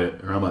a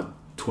habit around like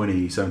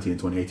 2017 and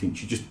 2018.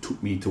 She just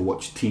took me to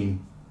watch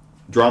teen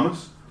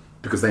dramas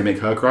because they make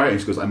her cry, and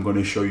she goes, I'm going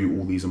to show you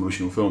all these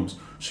emotional films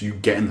so you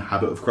get in the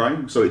habit of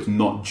crying. So it's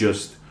not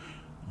just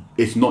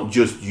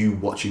you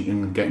watching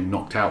and getting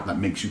knocked out that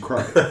makes you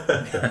cry.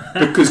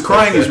 Because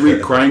crying is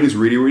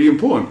really, really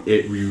important.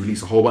 It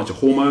releases a whole bunch of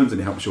hormones and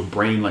it helps your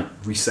brain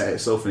reset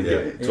itself and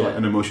get to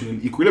an emotional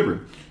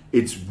equilibrium.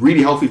 It's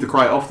really healthy to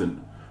cry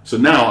often. So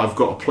now I've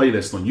got a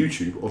playlist on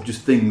YouTube of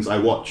just things I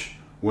watch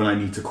when I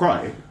need to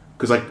cry.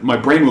 Because my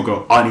brain will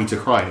go, I need to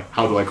cry.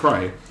 How do I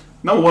cry?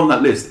 Number one on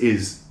that list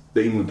is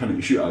the England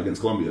penalty shootout against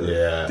Colombia.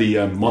 Yeah. The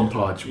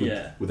montage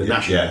with the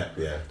national.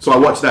 Yeah. So I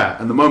watched that,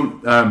 and the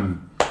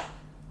moment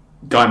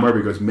Guy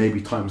Murray goes,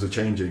 maybe times are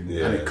changing,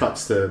 and it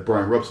cuts to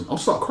Brian Robson, I'll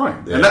start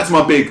crying. And that's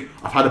my big,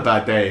 I've had a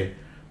bad day,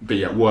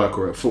 be it at work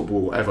or at football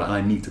or whatever, and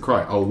I need to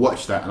cry. I'll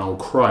watch that and I'll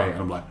cry, and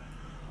I'm like,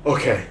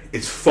 okay,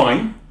 it's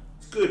fine.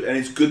 It's good, and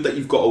it's good that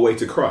you've got a way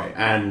to cry.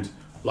 And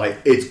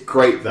it's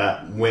great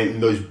that when in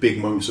those big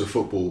moments of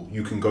football,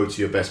 you can go to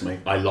your best mate,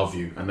 I love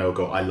you, and they'll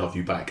go, I love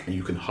you back, and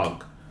you can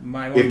hug.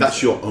 If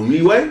that's your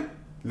only way,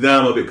 then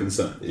I'm a bit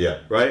concerned. Yeah.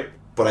 Right?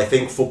 But I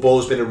think football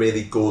has been a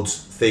really good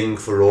thing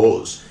for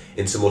us,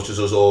 in so much as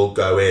us all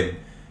go in.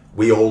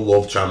 We all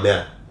love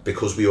Tranmere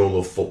because we all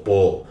love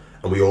football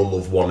and we all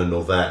love one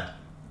another,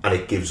 and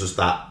it gives us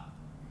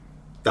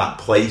that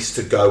place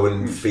to go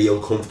and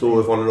feel comfortable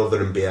with one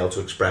another and be able to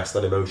express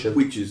that emotion.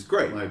 Which is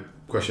great. My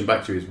question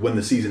back to you is, when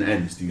the season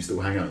ends, do you still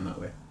hang out in that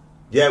way?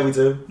 Yeah, we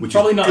do. Which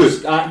probably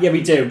is not. good.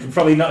 We do.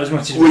 Probably not as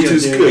much as which we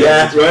is do. good.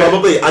 Yeah, right?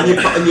 Probably.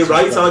 And you're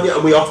right, aren't you?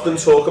 And we often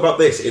talk about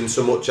this in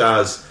so much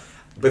as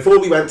before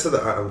we went to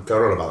I'm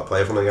going on about the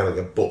playoff one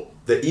again, but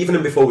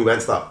even before we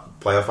went to that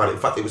playoff, and in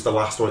fact it was the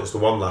last one. It's the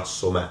one last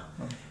summer,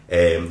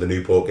 the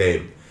Newport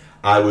game.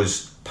 I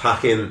was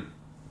packing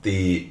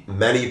the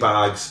many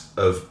bags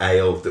of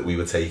ale that we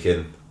were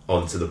taking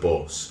onto the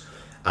bus,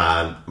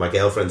 and my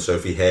girlfriend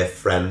Sophie, her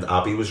friend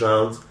Abby was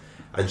round,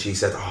 and she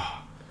said,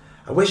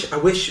 I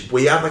wish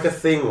we had a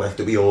thing that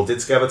we all did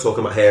together,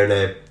 talking about her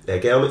and her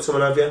girl mates,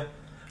 someone have you? And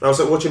I was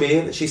like, what do you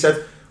mean? And she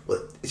said,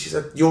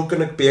 you're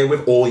going to be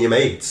with all your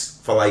mates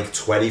for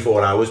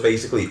 24 hours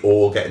basically,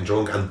 all getting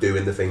drunk and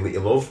doing the thing that you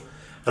love.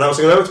 And I was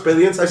like, no, it's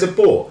brilliant. I said,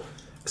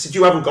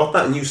 you haven't got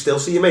that, and you still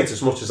see your mates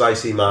as much as I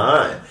see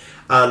mine.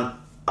 And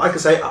like I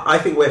say, I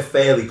think we're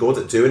fairly good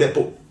at doing it,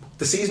 but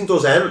the season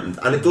does end,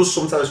 and it does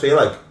sometimes feel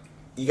like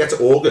you get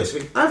to August,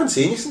 I haven't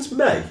seen you since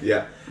May.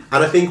 Yeah.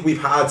 And I think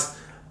we've had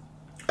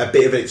a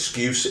bit of an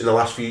excuse in the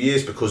last few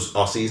years because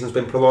our season's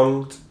been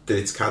prolonged, that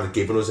it's kind of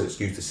given us an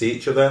excuse to see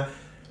each other.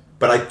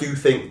 But I do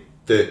think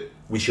that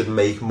we should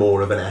make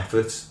more of an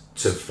effort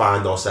to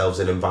find ourselves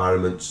in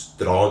environments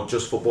that aren't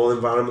just football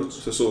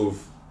environments. So sort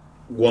of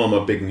one of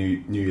my big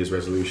New Year's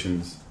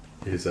resolutions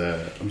is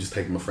I'm just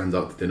taking my friends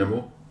out to dinner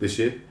more this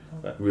year.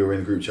 Okay. We were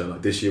in the group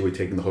chat this year we're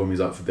taking the homies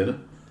out for dinner.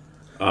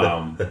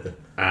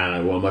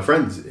 And one of my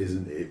friends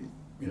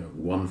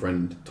one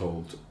friend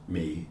told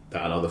me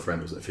that another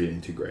friend wasn't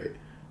feeling too great.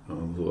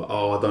 And I was like,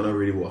 I don't know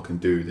really what I can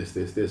do, this.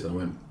 And I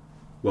went,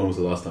 when was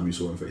the last time you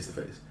saw him face to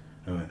face?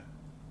 I went,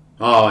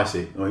 I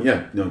see. I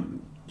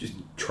went, just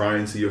try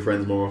and see your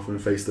friends more often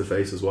face to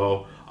face as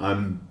well.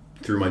 I'm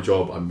through my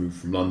job, I moved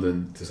from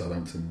London to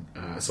Southampton,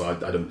 so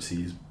I don't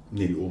see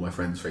nearly all my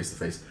friends face to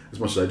face as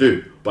much as I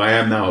do. But I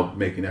am now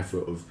making an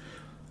effort of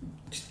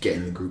just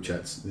getting in the group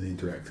chats and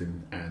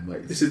interacting, and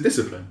like this is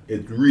discipline.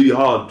 It's really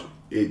hard.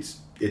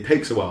 It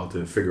takes a while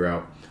to figure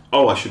out.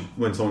 Oh, I should,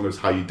 when someone goes,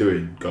 "How you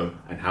doing?" go,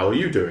 "And how are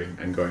you doing?"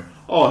 and going,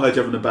 "Oh, I heard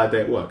you're having a bad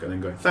day at work," and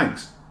then going,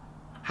 "Thanks.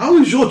 How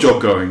is your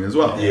job going as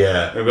well?"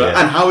 Yeah.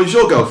 And how is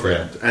your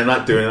girlfriend? And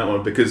like doing that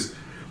one because,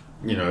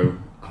 I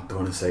don't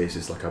want to say it's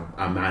just like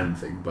a man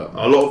thing, but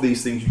a lot of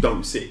these things you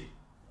don't see.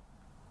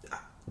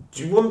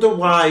 Do you wonder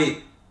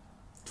why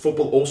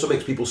football also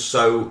makes people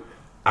so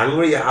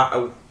angry?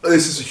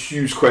 This is a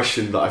huge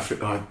question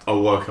that I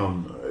work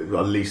on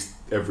at least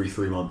every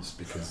 3 months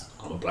because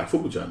I'm a black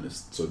football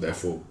journalist, so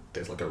therefore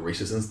there's like a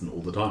racist incident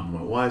all the time. I'm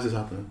like, why is this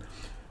happening?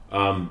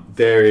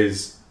 There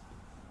is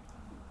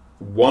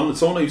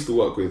someone I used to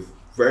work with,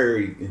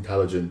 very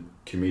intelligent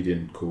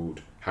comedian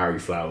called Harry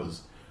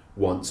Flowers,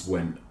 once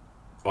went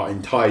our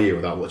entire year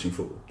without watching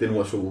football. Didn't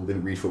watch football,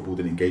 didn't read football,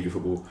 didn't engage with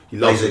football.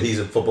 He's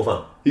a football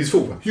fan. He's a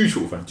football fan, huge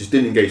football fan. Just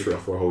didn't engage for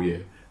a whole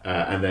year.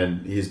 And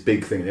then his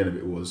big thing at the end of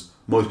it was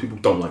most people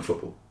don't like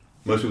football.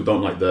 Most people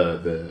don't like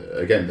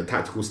the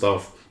tactical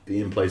stuff, the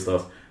in-play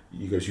stuff.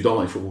 He goes, you don't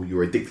like football,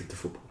 you're addicted to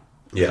football.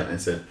 Yeah. And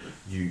said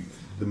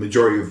the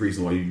majority of the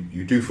reason why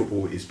you do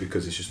football is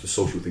because it's just a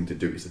social thing to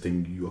do. It's the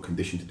thing you are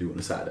conditioned to do on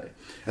a Saturday.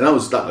 And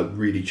that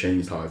really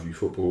changed how I view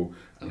football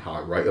and how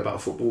I write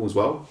about football as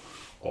well.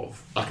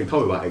 I can tell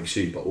you about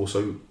XG, but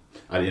also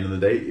at the end of the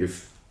day,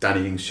 if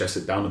Danny Ings chests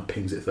it down and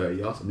pings it 30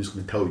 yards, I'm just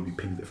going to tell you he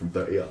pinged it from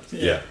 30 yards.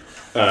 Yeah.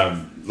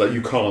 Like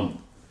you can't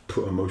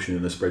put emotion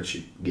in a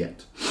spreadsheet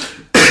yet.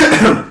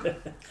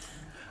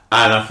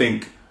 And I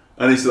think,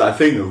 and it's that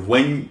thing of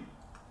when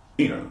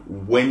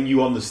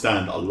you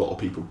understand a lot of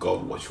people go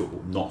and watch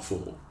football not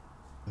for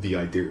the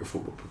idea of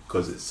football,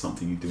 because it's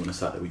something you do on a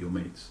Saturday with your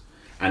mates,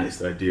 and it's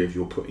the idea of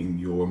you're putting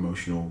your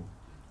emotional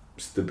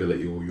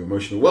stability or your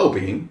emotional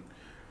well-being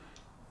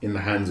in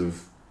the hands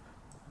of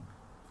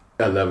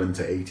 11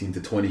 to 18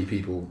 to 20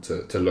 people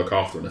to look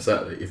after on a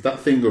Saturday. If that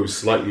thing goes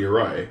slightly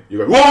awry, you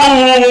go, whoa,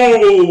 whoa, whoa,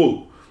 whoa,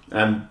 whoa,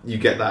 and you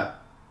get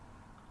that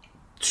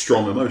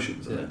strong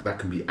emotions. Yeah. That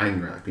can be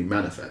anger, that can be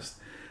manifest.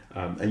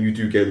 And you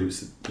do get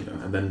those,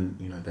 and then,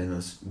 then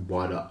there's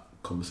wider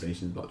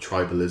conversations about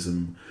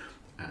tribalism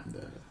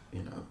and,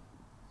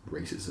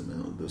 racism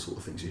and all those sort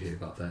of things you hear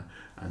about there,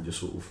 and just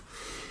sort of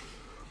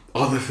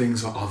other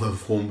things or other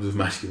forms of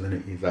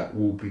masculinity that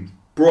will be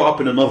brought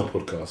up in another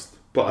podcast.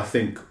 But I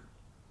think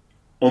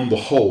on the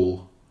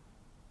whole,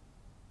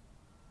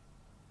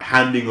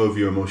 handing over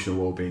your emotional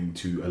well-being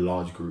to a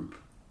large group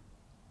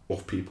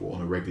of people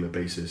on a regular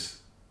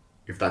basis,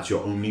 if that's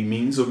your only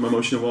means of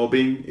emotional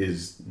well-being,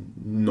 is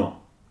not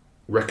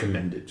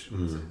recommended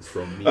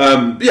from me.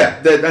 And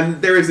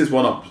there is this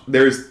one-up.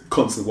 There is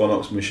constant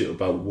one-upsmanship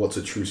about what's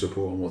a true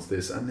support and what's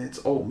this, and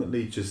it's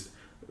ultimately just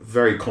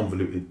very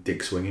convoluted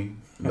dick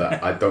swinging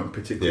that I don't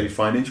particularly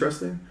find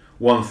interesting.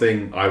 One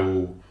thing I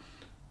will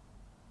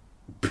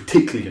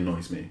particularly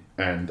annoys me,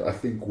 and I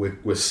think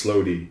we're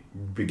slowly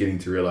beginning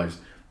to realise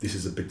this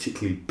is a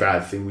particularly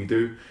bad thing we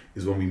do,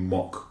 is when we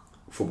mock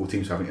football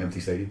teams having empty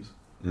stadiums.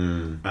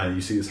 And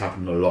you see this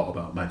happen a lot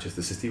about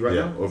Manchester City right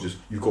now, of just,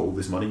 you've got all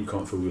this money, you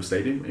can't fill your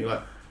stadium, and you're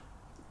like,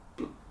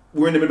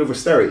 we're in the middle of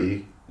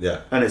austerity,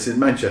 and it's in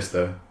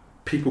Manchester,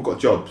 people got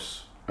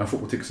jobs, and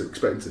football tickets are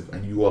expensive,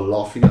 and you are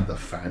laughing at the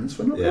fans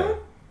for not going,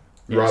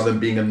 rather than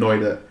being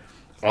annoyed at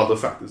other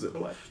factors at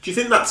play. Do you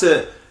think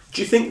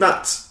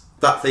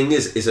that thing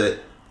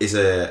is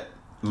a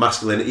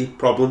masculinity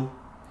problem?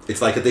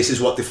 It's like this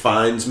is what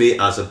defines me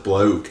as a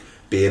bloke,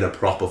 being a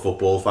proper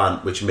football fan,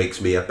 which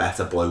makes me a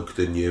better bloke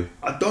than you.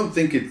 I don't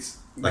think it's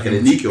like unique.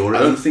 An insecurity.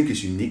 I don't think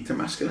it's unique to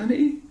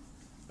masculinity.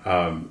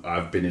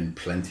 I've been in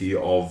plenty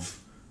of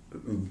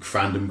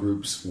fandom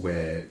groups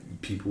where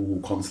people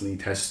will constantly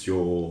test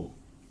your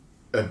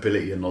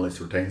ability and knowledge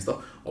to retain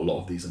stuff. A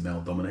lot of these are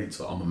male dominated,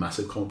 so I'm a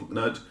massive comic book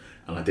nerd,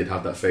 and I did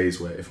have that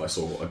phase where if I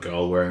saw a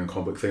girl wearing a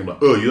comic book thing, I'm like,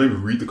 oh, you don't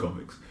even read the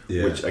comics.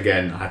 Which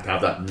again, I had to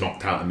have that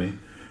knocked out of me.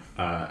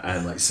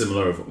 And like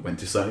similar, if I went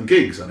to certain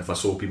gigs and if I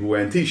saw people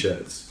wearing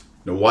t-shirts,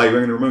 why are you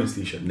wearing a Ramones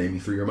t-shirt? Name me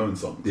 3 Ramones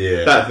songs.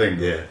 That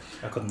thing.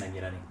 I couldn't name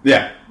you any.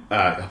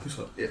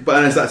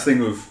 But it's that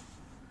thing of,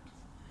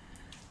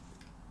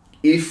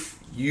 if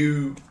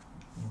you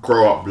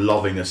grow up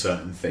loving a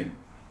certain thing,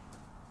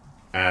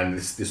 and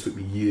this took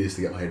me years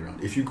to get my head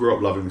around, if you grow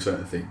up loving a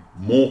certain thing,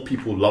 more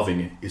people loving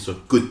it is a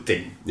good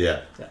thing.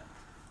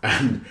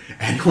 And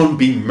anyone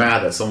being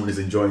mad that someone is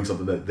enjoying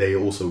something that they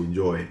also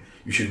enjoy,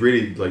 you should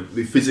really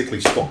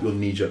physically stop your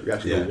knee-jerk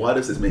reaction. Why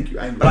does this make you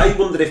angry? But I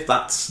wonder if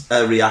that's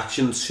a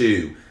reaction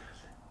to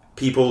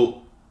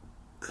people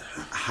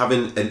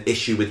having an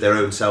issue with their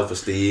own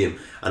self-esteem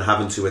and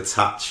having to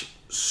attach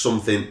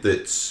something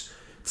that's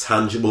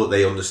tangible that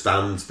they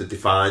understand that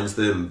defines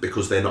them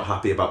because they're not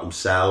happy about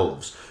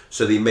themselves.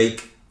 So they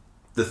make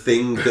the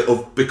thing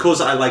that because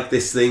I like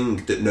this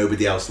thing that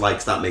nobody else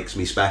likes, that makes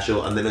me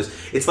special. And then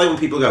it's like when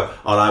people go,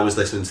 oh, I was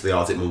listening to the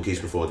Arctic Monkeys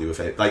before they were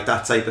famous, like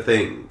that type of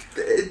thing.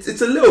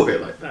 It's a little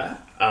bit like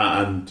that.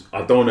 and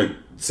I don't want to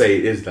say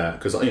it is that,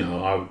 because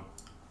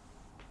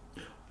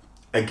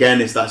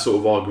again, it's that sort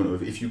of argument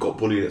of if you got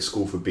bullied at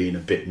school for being a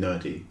bit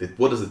nerdy,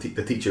 what does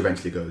the teacher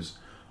eventually goes?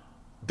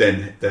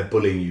 Then they're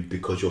bullying you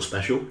because you're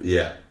special.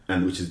 Yeah.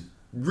 And which is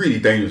really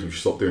dangerous if you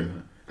stop doing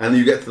that. And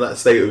you get to that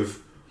state of,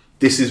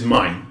 this is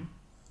mine.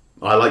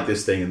 I like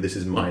this thing and this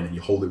is mine, and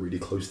you hold it really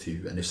close to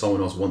you. And if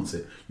someone else wants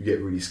it, you get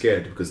really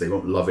scared because they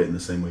won't love it in the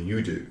same way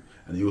you do.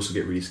 And you also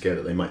get really scared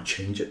that they might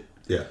change it.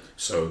 Yeah.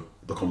 So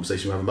the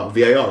conversation we're having about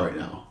VAR right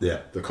now.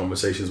 Yeah. The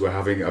conversations we're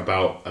having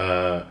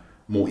about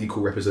more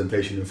equal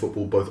representation in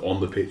football, both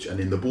on the pitch and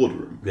in the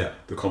boardroom. Yeah.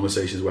 The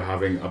conversations we're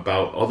having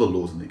about other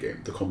laws in the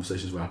game. The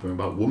conversations we're having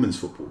about women's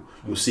football.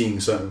 You're seeing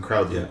certain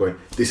crowds that are going,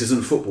 this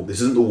isn't football.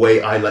 This isn't the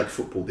way I like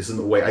football. This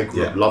isn't the way I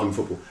grew up loving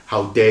football.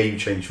 How dare you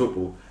change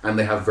football? And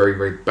they have very,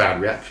 very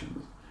bad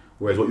reactions.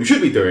 Whereas what you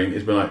should be doing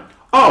is being like,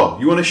 oh,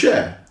 you want to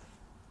share?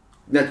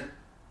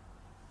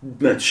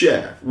 Let's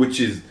share. Which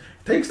is,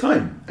 takes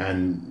time.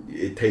 And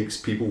it takes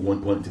people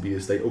wanting to be in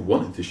a state of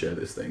wanting to share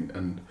this thing.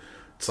 And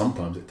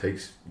sometimes it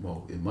takes,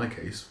 well, in my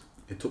case,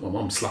 it took my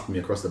mum slapping me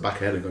across the back of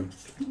the head and going,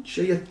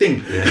 share your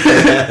thing.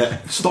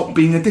 Yeah. Stop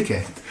being a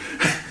dickhead.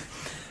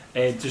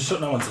 Just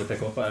something I wanted to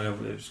pick up, I know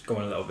it was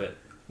going a little bit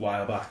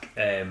while back.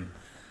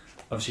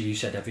 Obviously you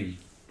said every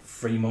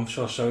 3 months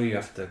or so you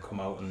have to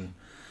come out and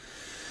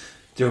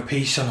do a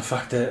piece on the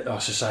fact that our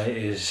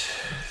society has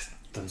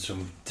done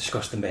some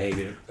disgusting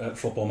behaviour at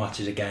football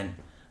matches again.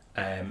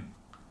 Have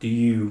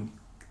you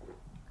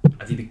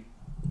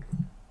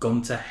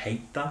begun to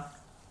hate that?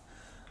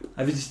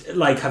 Have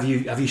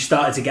you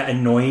started to get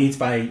annoyed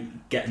by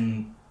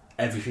getting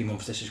every 3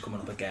 months this is coming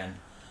up again?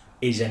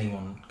 Is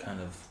anyone kind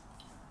of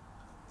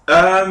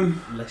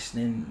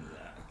listening?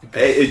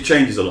 It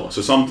changes a lot.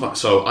 So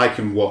sometimes, I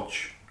can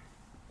watch.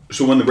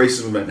 So when the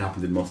racism event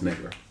happened in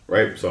Montenegro,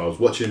 right? So I was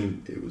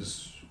watching. It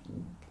was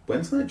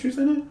Wednesday night,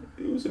 Tuesday night.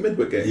 It was a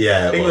midweek game.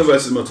 Yeah, England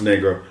versus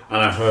Montenegro,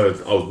 and I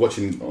was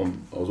watching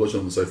on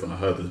the sofa, and I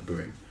heard this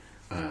booing,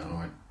 and I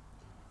went,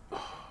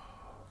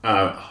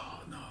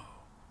 oh no.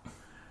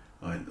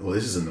 I went, well,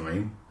 this is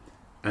annoying.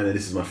 And then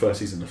this is my first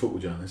season as a football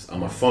journalist, and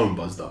my phone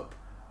buzzed up.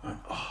 I went,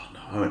 oh no.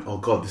 I went, oh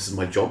God, this is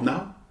my job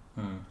now?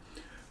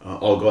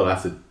 Oh God,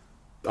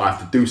 I have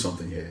to do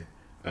something here.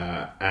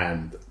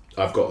 And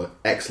I've got an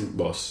excellent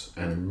boss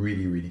and a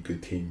really, really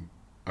good team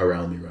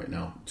around me right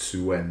now,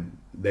 to when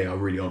they are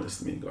really honest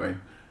with me, going,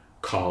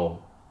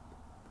 Carl,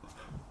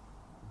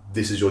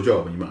 this is your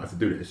job and you might have to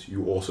do this.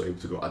 You're also able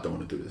to go, I don't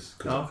want to do this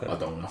because I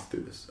don't want to have to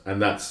do this.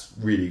 And that's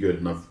really good.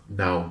 And I've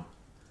now,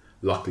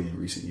 luckily in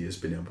recent years,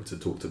 been able to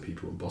talk to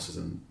people and bosses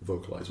and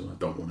vocalise when I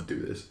don't want to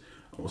do this.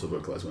 I also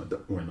vocalise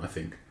when I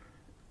think,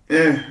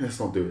 let's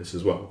not do this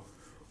as well.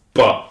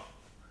 But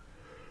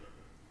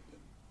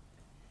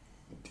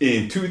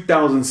in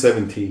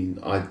 2017,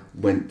 I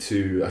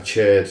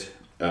chaired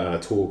a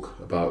talk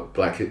about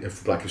Black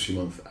History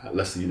Month at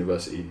Leicester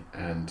University,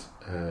 and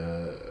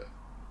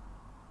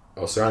I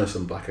was surrounded by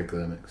some black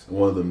academics, and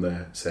one of them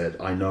there said,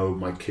 I know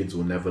my kids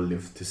will never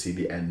live to see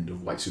the end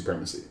of white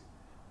supremacy.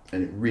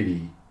 And it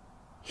really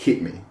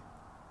hit me.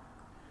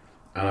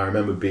 And I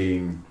remember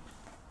being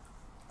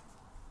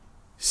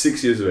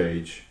 6 years of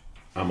age,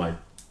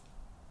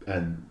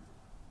 and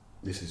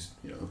this is,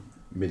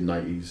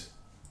 mid-90s,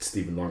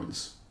 Stephen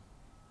Lawrence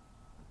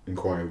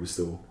inquiry was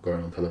still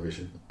going on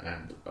television,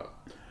 and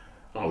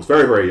I was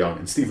very, very young,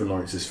 and Stephen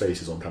Lawrence's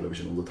face is on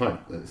television all the time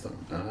at this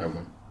time. And I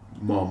went,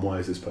 Mom, why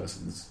is this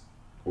person's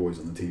always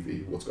on the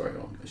TV? What's going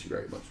on? And she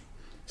very much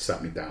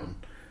sat me down.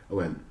 I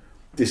went,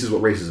 this is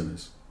what racism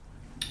is.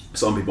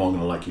 Some people aren't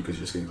going to like you because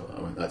you're skin colour.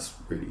 I went, that's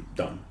really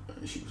done.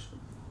 And she was,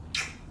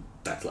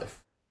 that's life.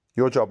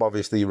 Your job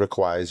obviously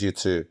requires you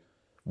to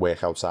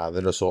work outside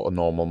of a sort of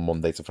normal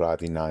Monday to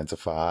Friday 9 to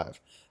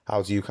 5.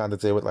 How do you kind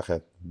of deal with like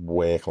a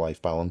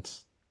work-life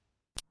balance?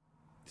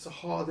 It's a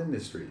hard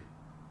industry,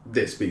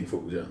 this being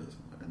football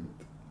journalism. And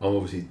I'm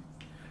obviously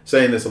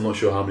saying this, I'm not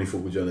sure how many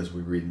football journalists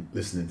we read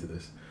listening to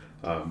this.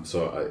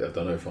 So I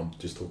don't know if I'm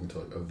just talking to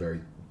a very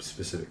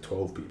specific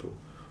 12 people.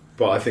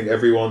 But I think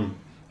everyone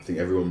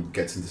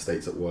gets into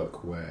states at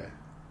work where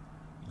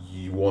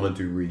you want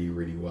to do really,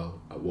 really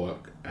well at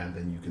work, and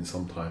then you can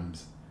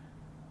sometimes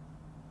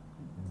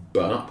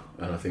burn up.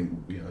 And I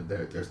think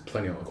there's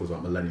plenty of articles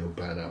about millennial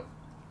burnout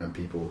and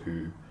people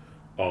who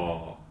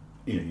are,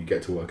 you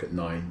get to work at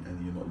 9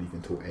 and you're not leaving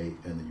until 8,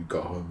 and then you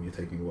go home and you're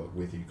taking work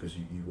with you because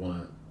you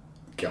want to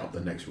get up the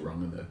next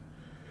rung in the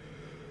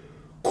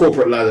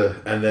corporate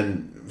ladder, and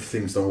then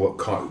things don't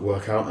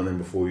work out, and then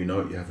before you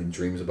know it, you're having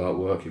dreams about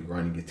work, you're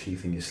grinding your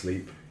teeth in your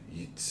sleep,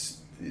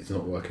 it's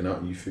not working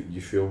out, and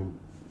you feel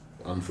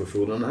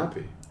unfulfilled and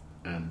unhappy.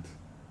 And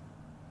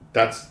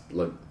that's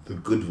like the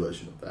good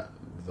version of that.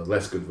 The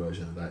less good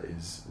version of that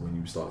is when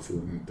you start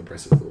feeling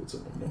depressive thoughts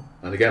and whatnot.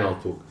 And again, I'll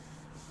talk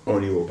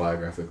only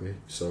autobiographically.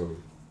 So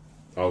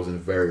I was in a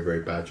very,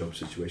 very bad job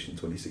situation in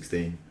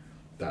 2016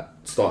 that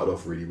started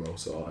off really well.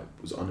 So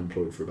I was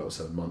unemployed for about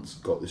 7 months,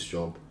 got this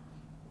job,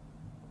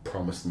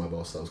 promised my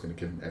boss I was going to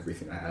give him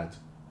everything I had,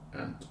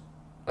 and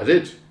I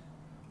did.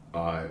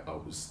 I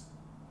was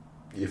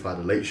if I had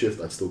a late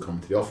shift, I'd still come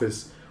to the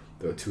office.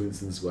 There were 2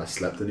 instances where I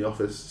slept in the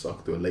office, so I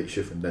could do a late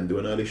shift and then do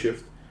an early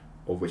shift,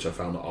 of which I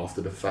found out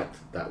after the fact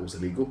that was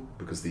illegal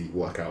because the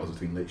work hours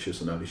between late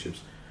shifts and early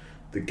shifts,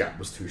 the gap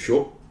was too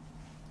short.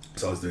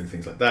 So I was doing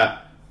things like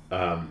that.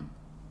 I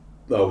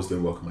was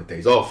doing work on my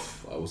days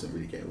off. I wasn't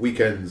really getting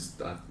weekends.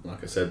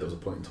 Like I said, there was a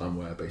point in time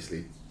where I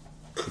basically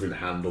couldn't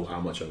handle how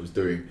much I was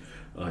doing.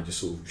 And I just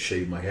sort of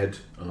shaved my head,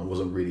 and I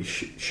wasn't really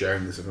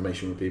sharing this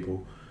information with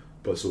people,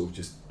 but sort of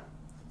just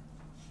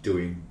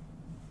doing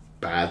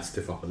bad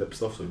stiff upper lip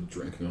stuff. So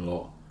drinking a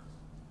lot,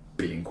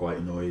 being quite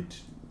annoyed,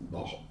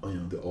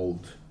 the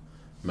old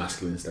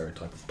masculine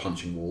stereotype of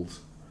punching walls.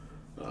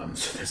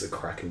 So there's a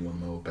crack in one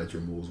of my old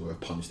bedroom walls where I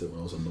punched it when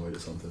I was annoyed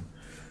at something.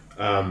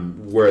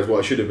 Whereas what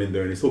I should have been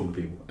doing is talking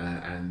to people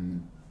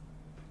and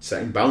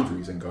setting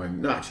boundaries and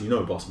going, no, actually,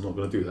 boss, I'm not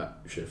going to do that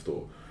shift,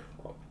 or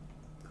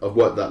I've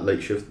worked that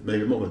late shift,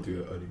 maybe I'm not going to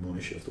do an early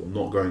morning shift, or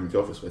not going into the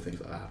office where things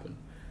like that happen.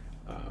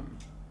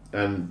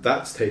 And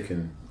that's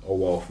taken a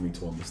while for me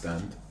to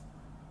understand.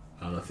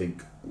 And I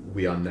think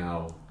we are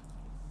now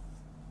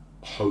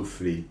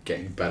hopefully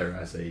getting better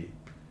as a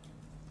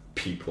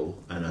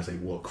people and as a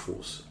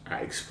workforce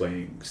at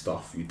explaining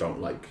stuff you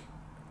don't like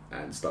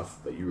and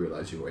stuff that you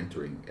realise you're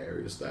entering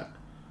areas that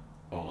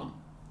aren't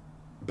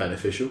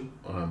beneficial.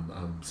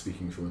 I'm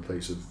speaking from a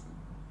place of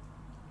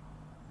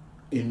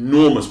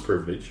enormous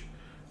privilege.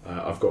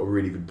 I've got a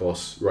really good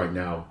boss right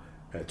now,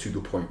 to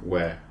the point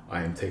where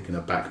I am taken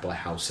aback by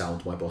how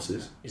sound my boss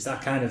is. Is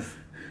that kind of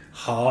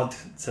hard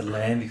to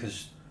learn?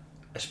 Because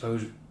I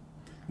suppose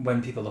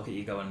when people look at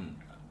you going,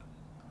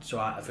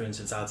 for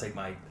instance, I'll take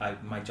my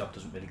job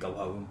doesn't really go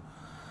home.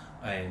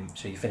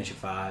 So you finish at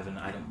 5, and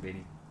I don't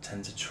really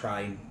tend to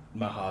try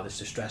my hardest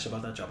to stress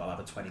about that job. I'll have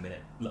a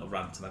 20-minute little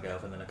rant to my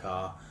girlfriend in a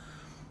car.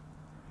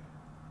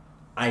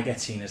 I get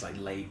seen as like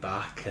laid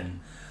back and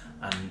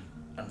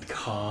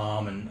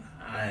calm, and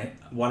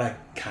what I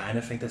kind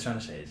of think they're trying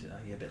to say is,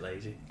 you're a bit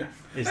lazy.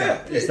 Is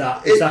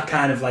that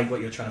kind of like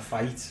what you're trying to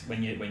fight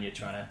when you're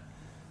trying to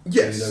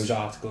do those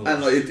articles?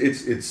 And like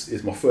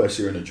it's my first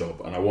year in a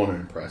job, and I want to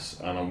impress,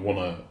 and I want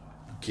to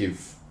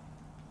give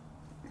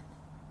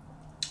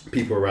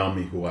people around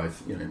me who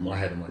I've, in my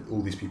head, I'm like,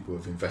 all these people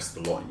have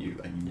invested a lot in you,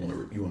 and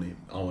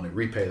I want to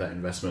repay that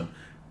investment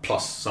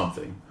plus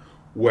something.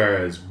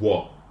 Whereas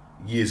what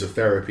years of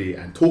therapy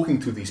and talking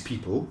to these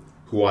people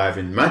who I have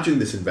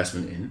imagined this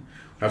investment in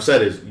have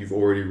said is, you've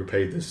already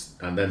repaid this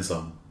and then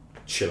some.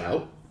 Chill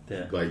out.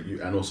 Yeah.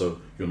 And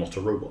also, you're not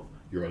a robot.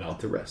 You're allowed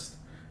to rest.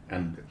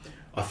 And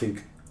I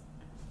think,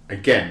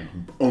 again,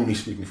 I'm only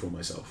speaking for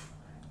myself.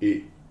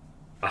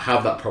 I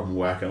have that problem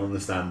where I can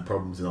understand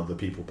problems in other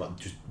people, but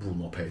just will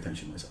not pay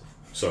attention to myself.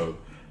 So,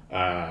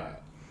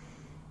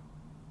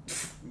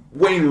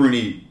 Wayne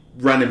Rooney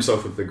ran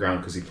himself into the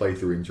ground because he played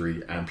through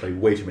injury and played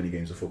way too many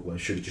games of football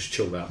and should have just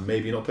chilled out and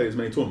maybe not played as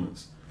many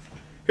tournaments.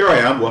 Here I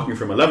am working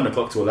from 11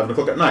 o'clock to 11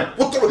 o'clock at night.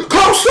 What the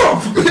close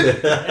up?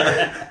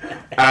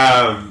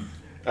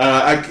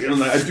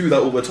 I do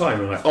that all the time.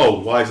 I'm like,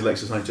 why is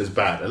Alexis Sanchez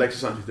bad? Alexis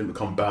Sanchez didn't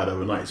become bad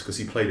overnight. It's because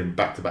he played in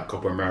back-to-back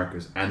Copa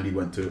Americas and he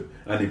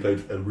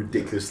played a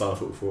ridiculous style of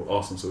football for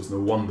Arsenal. So it's no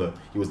wonder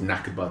he was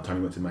knackered by the time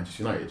he went to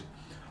Manchester United.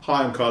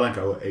 Hi, I'm Carl Anka.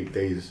 I work 8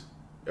 days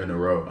in a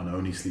row and I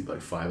only sleep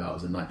like 5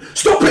 hours a night.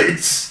 Stop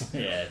it!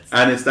 Yeah.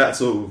 And it's that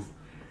sort of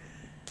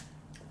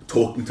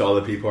talking to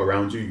other people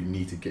around you. You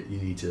need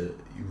to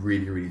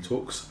really, really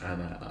talks.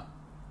 And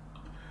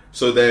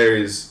so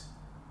there's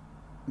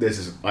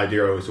this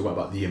idea I always talk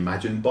about the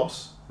imagined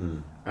boss,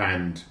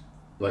 and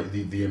like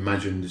the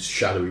imagined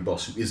shadowy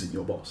boss who isn't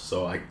your boss.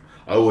 So I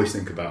always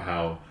think about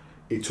how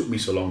it took me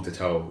so long to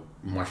tell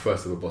my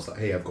first ever boss that,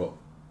 hey, I've got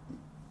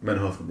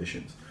mental health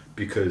conditions,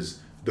 because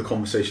the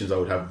conversations I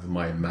would have with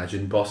my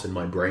imagined boss in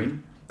my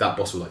brain, that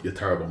boss was like, you're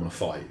terrible, I'm going to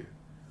fire you.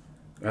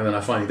 And then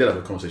I finally did have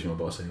a conversation with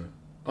my boss anyway.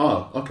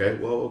 Oh, okay,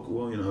 well,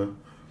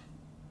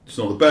 it's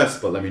not the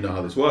best, but let me know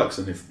how this works,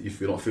 and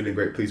if you're not feeling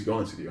great, please be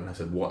honest with you. And I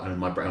said, what? And in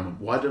my brain, I'm like,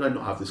 why did I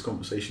not have this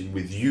conversation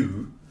with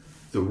you,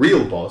 the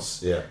real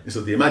boss, instead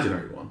of the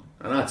imaginary one?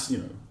 And that's,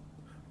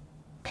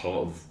 part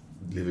of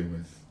living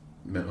with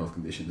mental health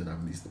conditions and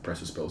having these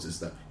depressive spells, is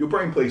that your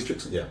brain plays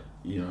tricks on you.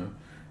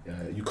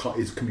 You can't.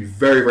 It can be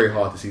very, very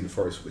hard to see the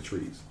forest for the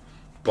trees.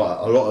 But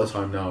a lot of the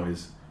time now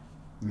is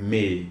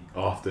me,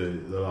 after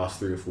the last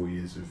 3 or 4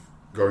 years of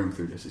going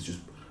through this, is just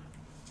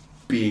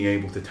being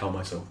able to tell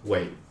myself,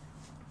 wait,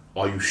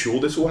 are you sure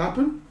this will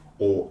happen?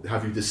 Or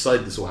have you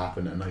decided this will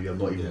happen and now you're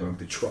not even going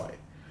to try?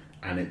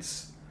 And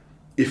it's,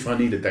 if I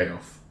need a day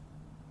off,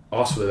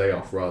 ask for the day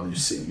off rather than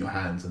just sitting in your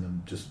hands and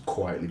then just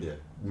quietly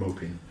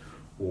moping.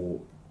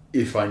 Or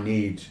if I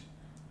need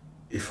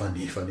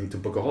to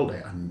book a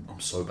holiday, and I'm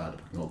so bad at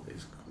booking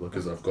holidays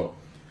because I've got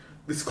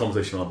this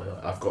conversation.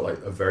 I've got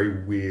like a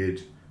very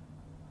weird,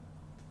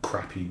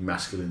 crappy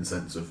masculine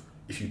sense of,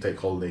 if you take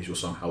holidays, you're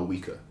somehow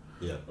weaker.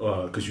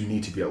 Because you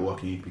need to be at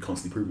work and you need to be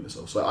constantly proving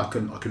yourself. So I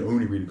can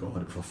only really go on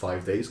holiday for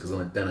 5 days, because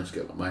then I just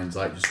get my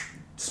anxiety just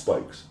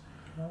spikes.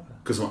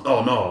 Because I'm like,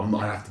 oh no,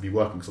 I have to be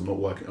working because I'm not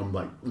working. I'm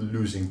like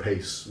losing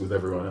pace with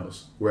everyone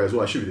else. Whereas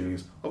what I should be doing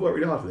is, I've worked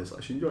really hard for this. I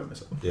should enjoy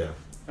myself. Yeah.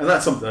 And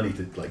that's something I need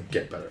to like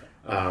get better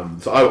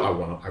at. So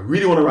I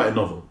really want to write a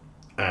novel,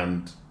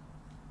 and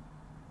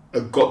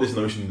I've got this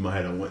notion in my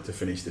head. I wanted to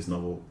finish this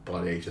novel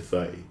by the age of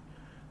 30.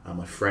 And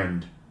my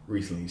friend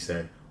recently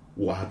said,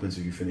 "What happens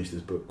if you finish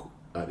this book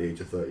at the age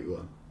of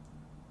 31?"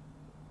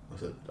 I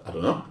said, "I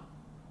don't know.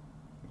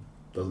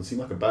 Doesn't seem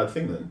like a bad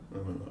thing then."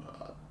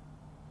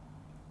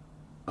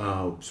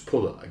 Just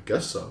pull it. I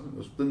guess so.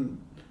 Then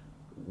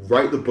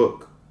write the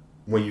book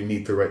when you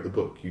need to write the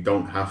book. You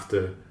don't have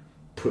to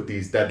put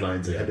these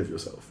deadlines ahead of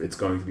yourself. It's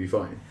going to be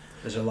fine.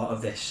 There's a lot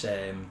of this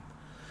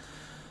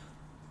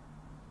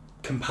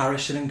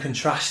comparison and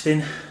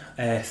contrasting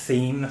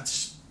theme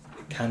that's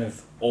kind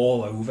of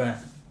all over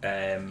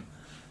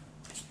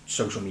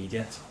social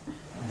media.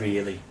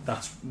 Really,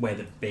 that's where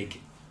the big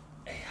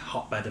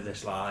hotbed of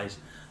this lies.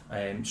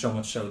 So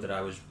much so that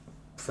I was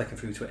flicking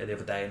through Twitter the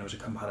other day and there was a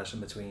comparison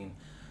between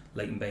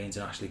Leighton Baines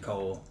and Ashley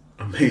Cole.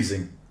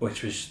 Amazing.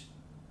 Which was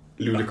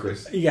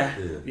ludicrous. Yeah.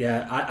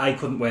 I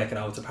couldn't work it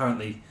out.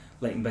 Apparently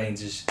Leighton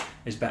Baines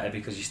is better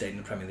because he stayed in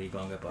the Premier League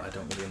longer, but I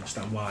don't really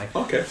understand why.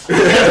 Okay.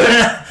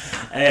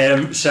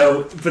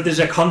 But there's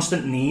a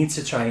constant need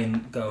to try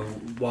and go,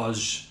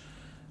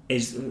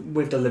 is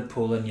with the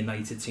Liverpool and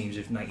United teams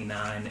of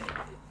 99,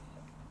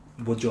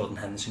 would Jordan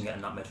Henderson get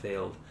in that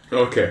midfield?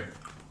 Okay.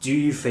 Do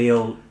you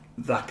feel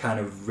that kind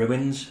of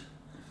ruins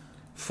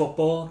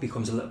football?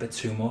 Becomes a little bit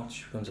too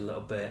much? Becomes a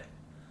little bit...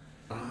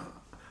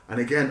 And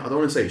again, I don't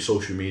want to say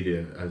social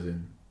media as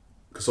in...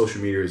 Because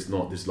social media is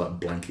not this like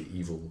blanket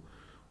evil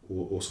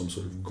or some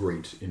sort of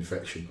great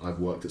infection. I've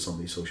worked at some of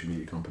these social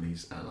media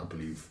companies and I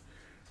believe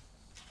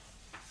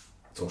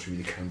social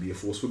media can be a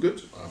force for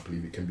good. I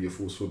believe it can be a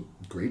force for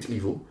great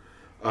evil.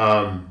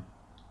 The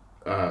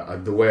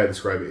way I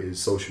describe it is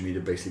social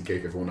media basically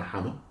gave everyone a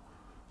hammer.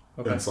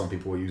 Okay. And some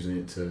people are using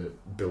it to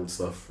build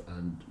stuff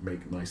and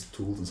make nice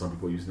tools, and some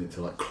people are using it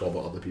to like clobber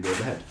other people over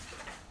the head.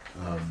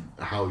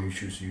 How you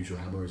choose to use your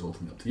hammer is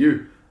ultimately up to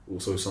you.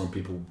 Also, some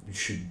people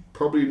should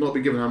probably not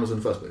be given hammers in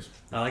the first place.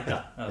 I like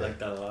that. I like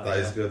that a lot. That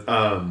is good.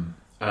 And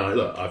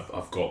look,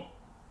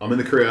 I'm in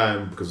the career I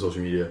am because of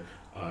social media.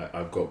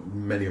 I've got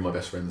many of my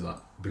best friends that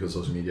because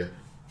of social media.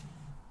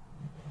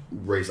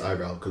 Raised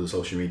eyebrow because of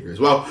social media as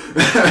well.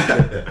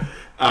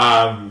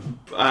 And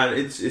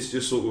it's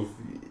just sort of,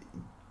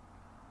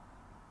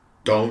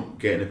 don't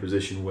get in a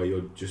position where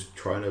you're just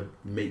trying to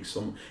make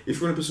if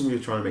you're in a position where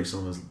you're trying to make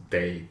someone's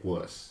day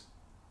worse,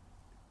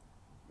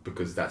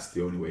 because that's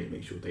the only way it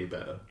makes your day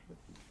better.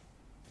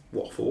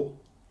 What for?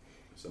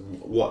 So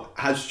what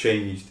has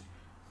changed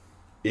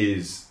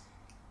is,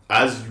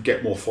 as you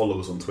get more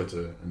followers on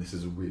Twitter, and this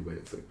is a weird way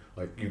of thinking,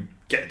 like you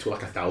get to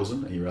like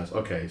 1,000 and you realize,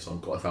 okay, so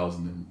I've got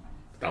 1,000 and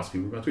 1,000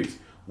 people read my tweets.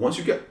 Once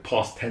you get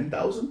past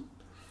 10,000,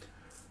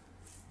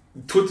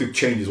 Twitter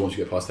changes once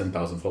you get past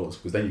 10,000 followers,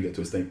 because then you get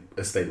to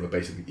a state where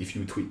basically if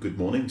you tweet good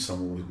morning,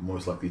 someone will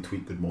most likely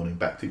tweet good morning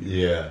back to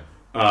you.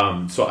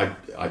 Yeah. So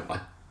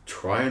I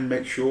try and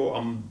make sure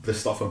the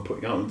stuff I'm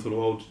putting out into the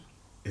world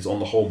is on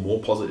the whole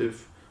more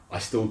positive. I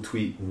still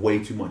tweet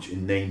way too much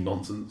inane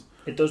nonsense.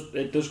 It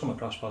does come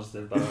across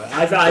positive, by the way.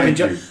 I've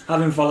enjoyed,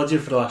 having followed you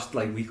for the last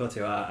week or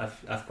two,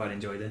 I've quite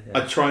enjoyed it.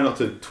 Yeah. I try not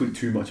to tweet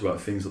too much about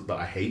things that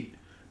I hate,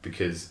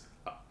 because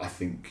I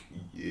think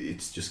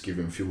it's just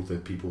giving fuel to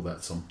people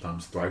that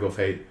sometimes thrive off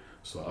hate.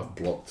 So I've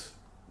blocked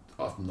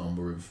a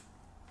number of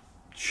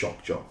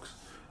shock jocks,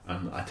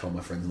 and I tell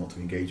my friends not to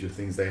engage with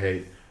things they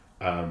hate.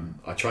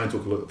 I try and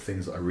talk a lot of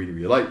things that I really,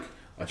 really like.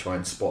 I try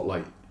and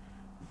spotlight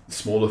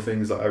smaller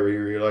things that I really,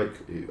 really like.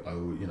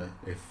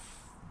 If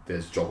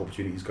there's job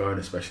opportunities going,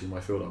 especially in my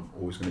field, I'm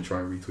always going to try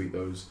and retweet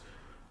those.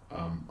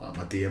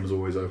 My DM is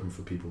always open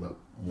for people that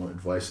want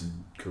advice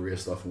and career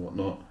stuff and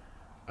whatnot.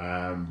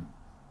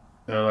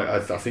 I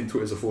think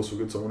Twitter's a force for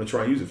good, so I want to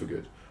try and use it for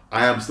good.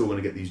 I am still going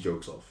to get these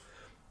jokes off.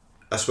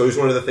 I suppose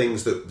one of the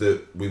things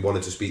that we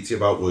wanted to speak to you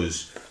about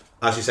was,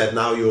 as you said,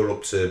 now you're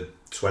up to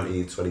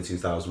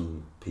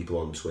 22,000 people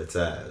on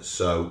Twitter.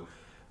 So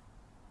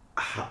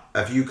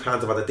have you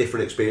kind of had a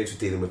different experience with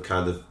dealing with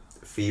kind of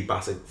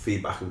feedback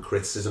and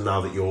criticism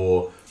now that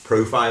your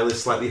profile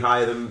is slightly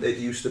higher than it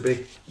used to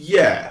be?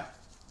 Yeah.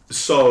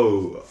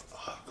 So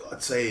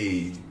I'd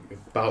say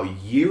about a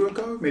year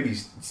ago, maybe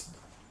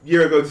a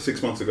year ago to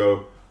 6 months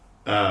ago,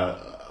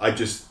 I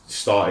just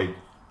started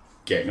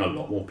getting a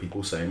lot more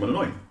people saying I'm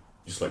annoying.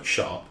 Just like,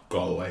 shut up, go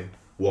away,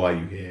 why are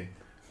you here?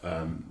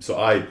 So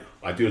I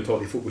do the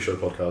Totally Football Show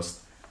podcast,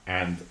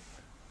 and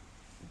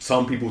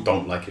some people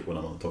don't like it when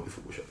I'm on the Totally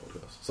Football Show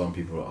podcast. Some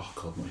people are like, oh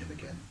God, not him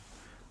again.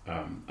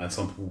 And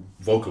some people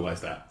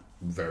vocalise that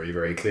very,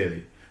 very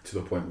clearly, to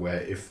the point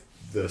where if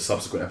the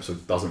subsequent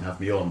episode doesn't have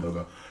me on, they'll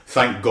go,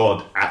 thank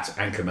God at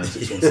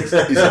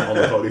Anchorman616 isn't on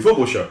the Totally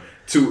Football Show.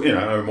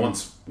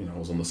 Once I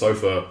was on the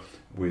sofa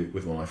with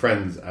one of my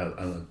friends,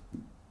 and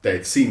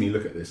they'd seen me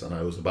look at this, and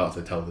I was about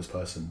to tell this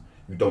person,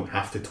 you don't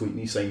have to tweet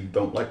me saying you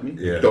don't like me.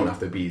 Yeah. You don't have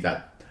to be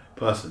that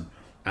person.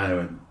 And I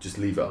went, just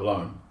leave it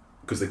alone,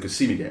 because they could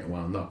see me getting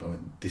wound up. I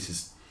went, this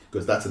is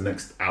because that's the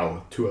next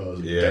hour, 2 hours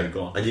of the day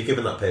gone. And you're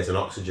giving that person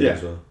oxygen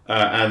as well.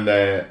 And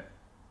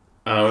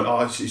I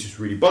went, it just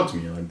really bugged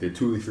me. And I did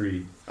two or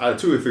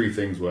three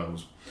things where I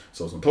was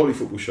on Totally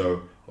Football Show,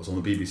 I was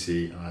on the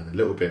BBC, and I had a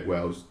little bit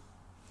where I was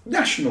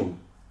national,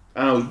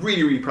 and I was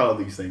really, really proud of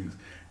these things.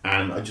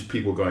 And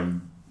people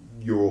going,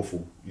 "You're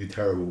awful, you're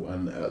terrible,"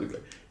 and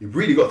it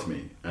really got to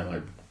me. And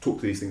I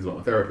talked to these things about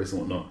my therapist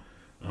and whatnot.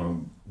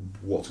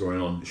 What's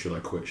going on? Should I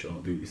quit? Should I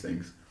not do these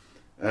things?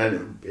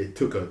 And it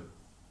took a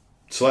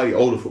slightly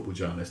older football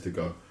journalist to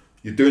go,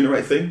 "You're doing the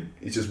right thing.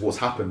 It's just what's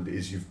happened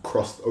is you've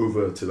crossed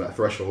over to that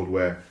threshold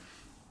where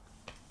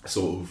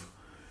sort of,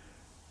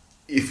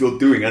 if you're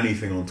doing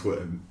anything on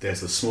Twitter,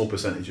 there's a small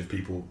percentage of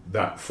people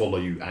that follow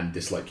you and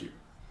dislike you.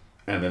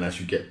 And then as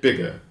you get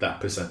bigger,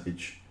 that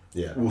percentage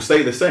will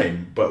stay the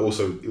same, but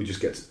also it just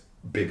gets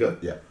bigger.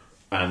 Yeah.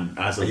 And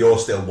you're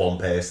still one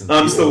person.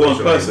 I'm still one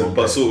person,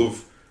 but sort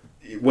of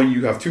when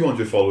you have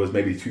 200 followers,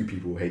 maybe 2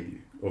 people hate you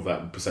of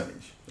that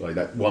percentage. Like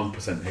that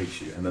 1%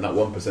 hates you, and then that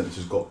 1%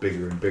 just got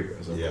bigger and bigger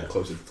as I got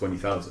closer to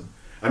 20,000.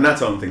 And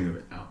that's how I'm thinking of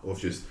it now. Of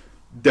just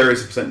there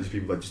is a percentage of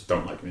people that just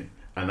don't like me,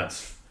 and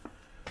that's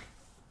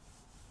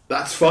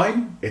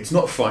fine. It's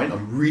not fine.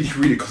 I'm really,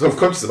 really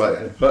self-conscious about it,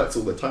 and it hurts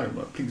all the time.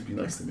 Like, please be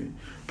nice to me.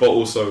 But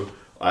also,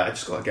 I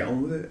just got to get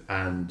on with it,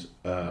 and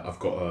I've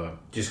got to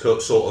just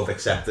sort of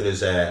accept it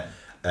as a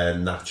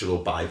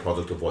natural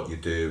byproduct of what you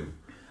do.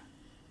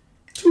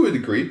 To a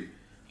degree,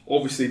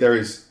 obviously there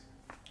is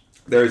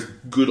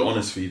good,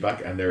 honest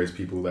feedback, and there is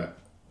people that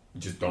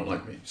just don't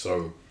like me.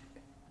 So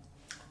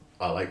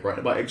I like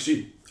writing about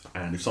XG,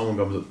 and if someone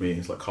comes up to me and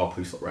it's like, "Carl,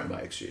 please stop writing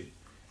about XG,"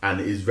 and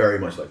it is very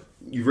much like,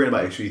 "You've written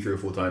about XG 3 or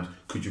 4 times.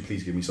 Could you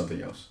please give me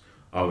something else?"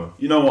 I'll go,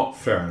 "You know what?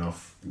 Fair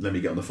enough. Let me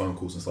get on the phone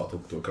calls and start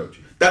talking to a coach."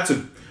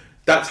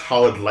 That's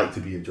how I'd like to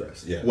be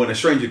addressed. Yeah. When a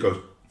stranger goes,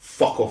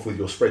 "Fuck off with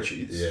your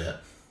spreadsheets,"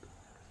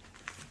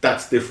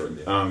 that's different.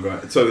 Yeah. I'm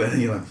going. So then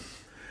you're like,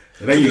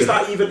 and then so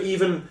that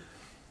even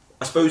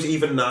I suppose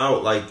even now,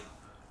 like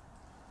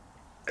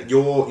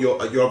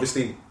you're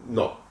obviously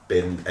not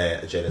been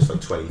a journalist for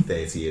like 20,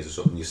 30 years or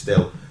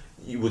something.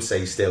 You would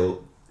say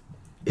still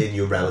in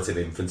your relative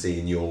infancy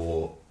in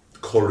your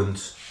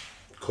current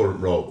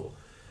role.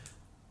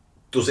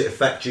 Does it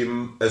affect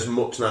you as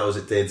much now as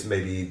it did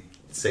maybe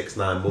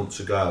 6-9 months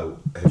ago?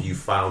 Have you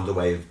found a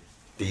way of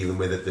dealing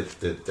with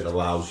it that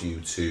allows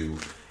you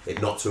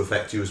it not to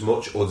affect you as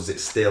much, or does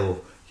it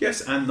still? Yes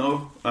and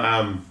no.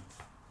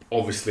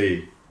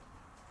 Obviously,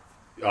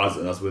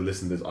 as we're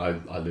listening to this,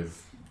 I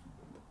live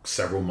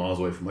several miles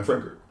away from my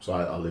friend group. So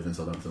I live in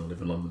Southampton, I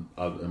live in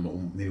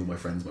London. Nearly all my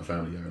friends, my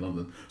family are in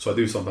London. So I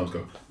do sometimes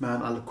go,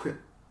 "Man, I'll quit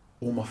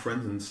all my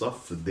friends and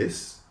stuff for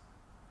this."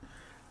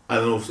 And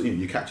then also,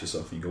 you catch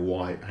yourself and you go,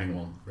 "Why? Hang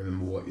on.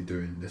 Remember what you're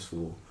doing this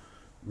for.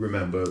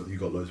 Remember, you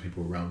got loads of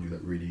people around you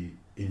that really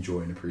enjoy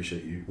and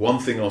appreciate you." One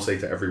thing I'll say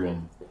to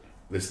everyone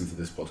listening to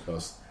this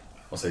podcast,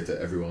 I'll say to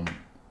everyone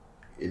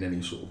in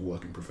any sort of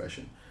working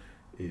profession,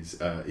 is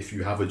if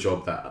you have a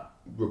job that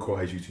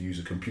requires you to use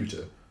a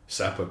computer,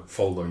 set up a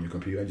folder on your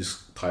computer and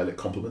just title it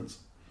compliments.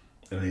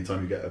 And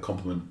anytime you get a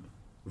compliment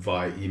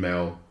via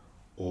email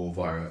or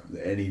via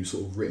any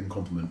sort of written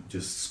compliment,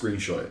 just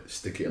screenshot it,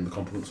 stick it in the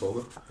compliments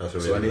folder.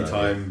 So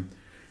anytime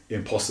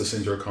imposter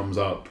syndrome comes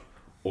up,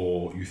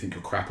 or you think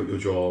you're crap at your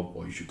job,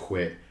 or you should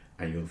quit,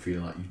 and you're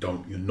feeling like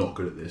you're not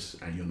good at this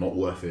and you're not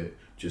worth it,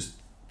 just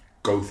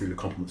go through the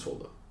compliments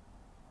folder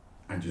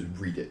and just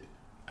read it,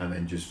 and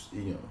then just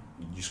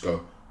just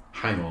go,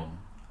 "Hang on,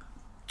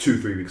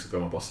 2-3 weeks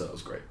ago my boss said I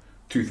was great.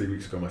 2-3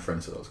 weeks ago my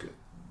friend said I was good.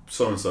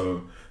 So and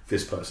so,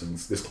 this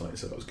client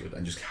said I was good,"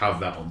 and just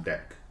have that on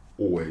deck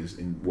always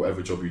in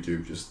whatever job you do.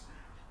 Just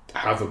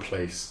have a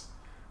place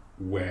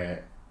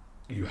where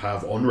you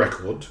have on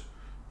record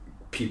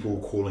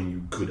people calling you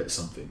good at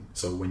something.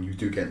 So when you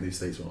do get in these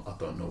states, "Well, I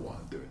don't know why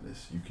I'm doing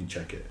this," you can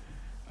check it.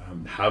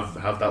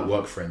 Have that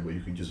work friend where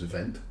you can just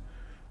vent.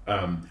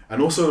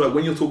 And also, like,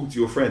 when you're talking to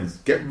your friends,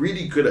 get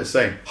really good at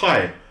saying,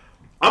 "Hi,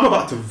 I'm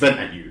about to vent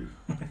at you."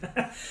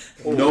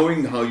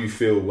 Knowing how you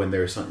feel when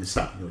there is something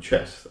sat in your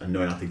chest and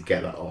knowing how to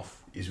get that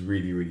off is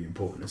really, really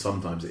important. And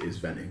sometimes it is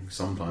venting.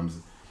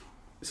 Sometimes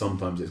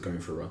it's going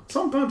for a run.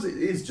 Sometimes it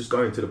is just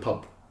going to the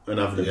pub and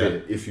having a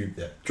beer if you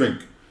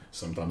drink.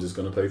 Sometimes it's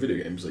going to play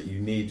video games. Like,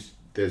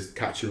 there's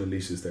catch and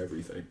releases to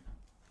everything.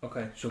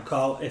 Okay, so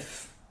Carl,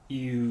 if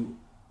you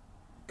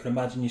could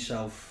imagine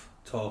yourself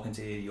talking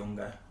to your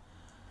younger,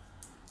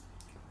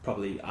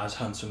 probably as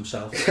handsome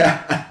self,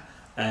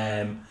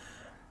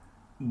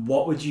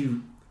 what would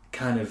you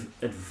kind of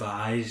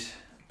advise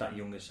that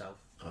younger self?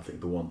 I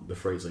think the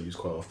phrase I use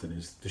quite often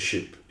is, "The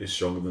ship is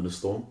stronger than the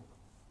storm."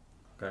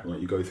 Okay.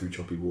 Like, you go through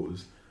choppy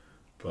waters,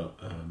 but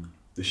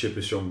the ship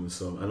is stronger than the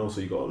storm, and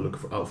also you got to look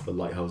out for the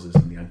lighthouses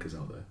and the anchors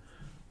out there.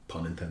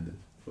 Pun intended.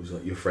 It was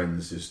like your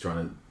friends just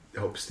trying to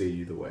help steer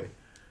you the way.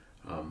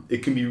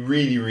 It can be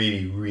really,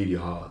 really, really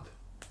hard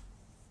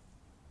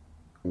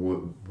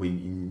when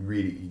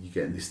you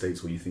get in these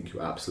states where you think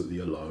you're absolutely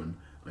alone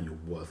and you're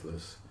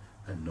worthless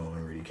and no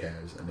one really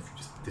cares, and if you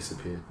just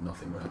disappeared,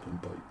 nothing will happen.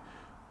 But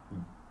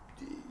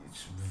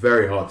it's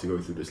very hard to go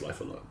through this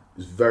life alone.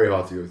 It's very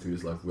hard to go through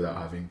this life without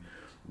having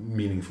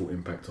meaningful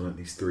impact on at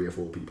least 3 or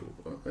 4 people,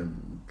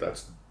 and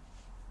that's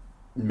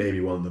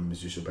maybe one of them is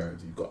just your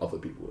parents. You've got other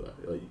people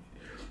that, like,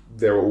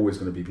 there are always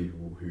going to be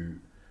people who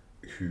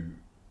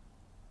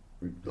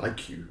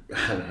like you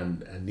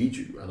and need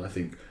you. And I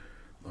think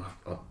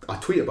I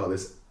tweet about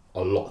this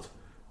a lot,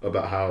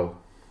 about how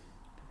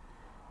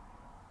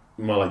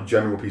my like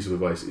general piece of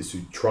advice is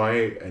to try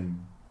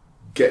and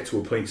get to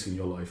a place in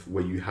your life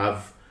where you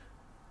have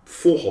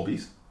 4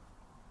 hobbies.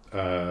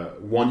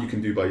 One you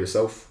can do by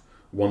yourself,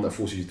 one that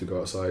forces you to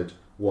go outside,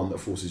 one that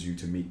forces you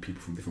to meet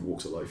people from different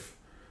walks of life,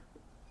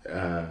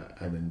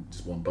 and then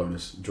just one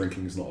bonus: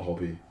 drinking is not a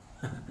hobby,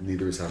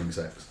 neither is having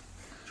sex.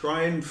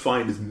 Try and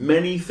find as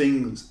many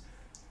things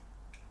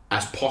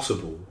as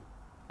possible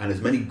and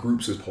as many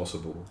groups as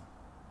possible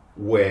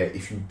where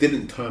if you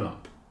didn't turn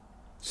up,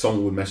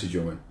 someone would message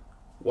you and went,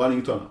 why didn't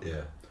you turn up?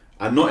 Yeah.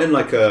 And not in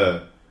like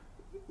a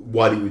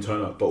why didn't you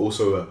turn up, but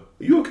also a, are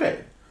you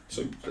okay?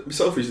 So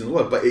selfish isn't the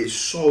word, but it's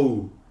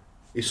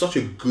such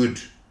a good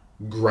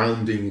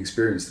grounding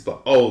experience.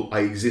 But I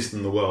exist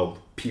in the world.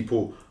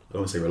 People, I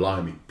don't want to say rely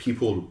on me,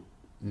 people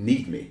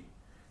need me.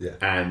 Yeah.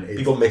 And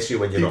people miss you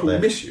when you're not there.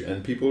 People miss you,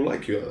 and people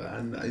like you.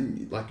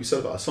 And like you said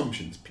about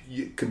assumptions,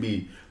 it can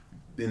be,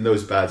 in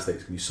those bad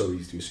states, it can be so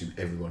easy to assume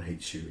everyone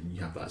hates you, and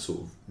you have that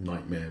sort of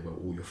nightmare where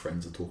all your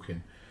friends are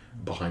talking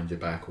behind your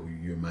back, or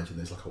you imagine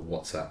there's like a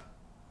WhatsApp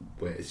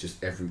where it's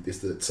just it's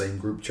the same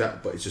group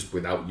chat, but it's just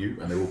without you,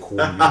 and they're all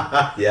calling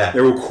you. Yeah,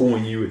 they're all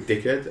calling you a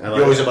dickhead. And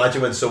you always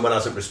imagine when someone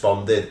hasn't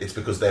responded, it's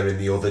because they're in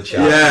the other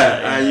chat.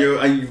 Yeah,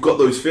 and you've got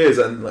those fears,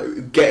 and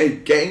like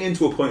getting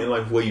into a point in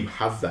life where you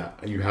have that,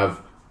 and you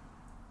have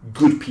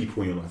good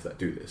people in your life that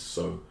do this.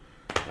 So,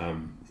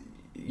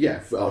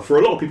 for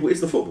a lot of people,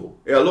 it's the football.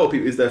 Yeah, a lot of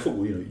people, it's their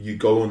football. You know, you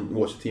go and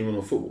watch the team on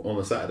a football on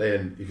a Saturday,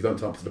 and if you don't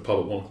turn up to the pub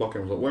at 1 o'clock,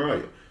 everyone's like, "Where are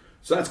you?"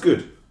 So that's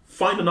good.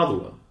 Find another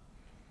one,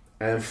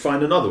 and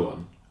find another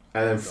one,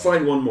 and then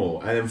find one more,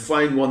 and then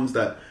find ones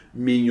that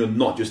mean you're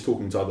not just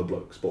talking to other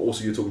blokes, but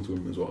also you're talking to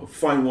women as well.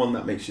 Find one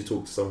that makes you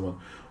talk to someone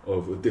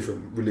of a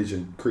different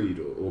religion, creed,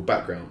 or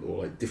background,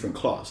 or like different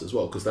class as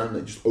well, because then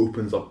it just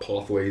opens up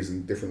pathways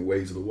and different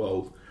ways of the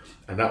world.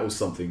 And that was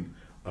something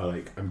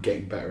I'm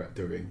getting better at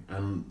doing.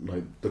 And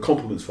like the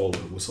compliments folder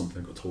was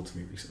something that got told to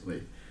me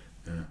recently.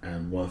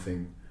 And one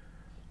thing,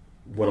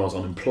 when I was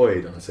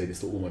unemployed, and I say this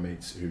to all my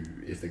mates who,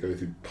 if they go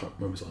through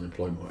moments of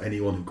unemployment, or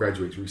anyone who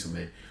graduates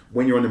recently,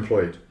 when you're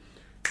unemployed,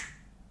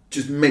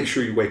 just make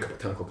sure you wake up at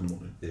 10 o'clock in the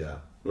morning. Yeah.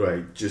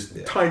 Right.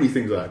 Just tiny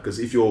things like that. Because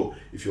if you're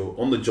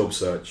on the job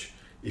search,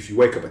 if you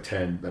wake up at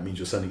 10, that means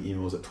you're sending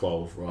emails at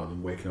 12 rather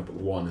than waking up at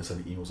 1 and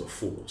sending emails at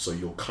 4. So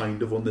you're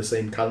kind of on the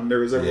same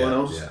calendar as everyone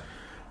else. Yeah.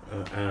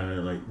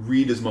 And like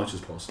read as much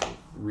as possible.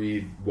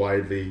 Read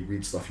widely.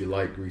 Read stuff you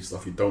like. Read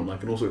stuff you don't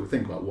like. And also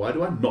think about, why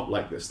do I not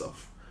like this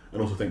stuff?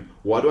 And also think,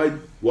 why do I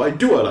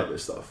like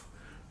this stuff?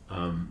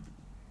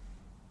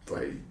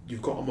 Like,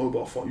 you've got a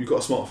mobile phone. You've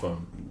got a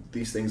smartphone.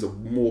 These things are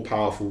more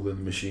powerful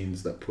than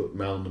machines that put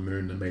man on the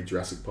moon and made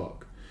Jurassic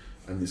Park.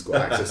 And it's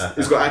got access.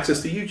 It's got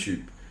access to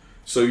YouTube.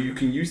 So you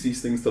can use these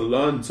things to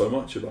learn so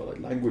much about like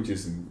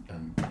languages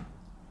and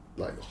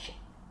like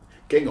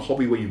getting a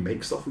hobby where you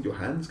make stuff with your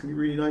hands can be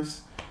really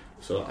nice.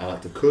 So I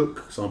like to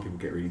cook. Some people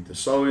get really into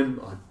sewing.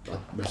 I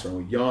mess around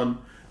with yarn.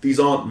 These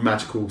aren't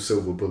magical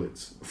silver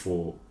bullets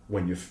for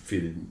when you're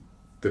feeling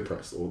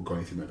depressed or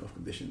going through mental health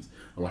conditions.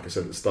 And like I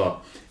said at the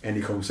start,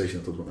 any conversation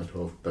that talks about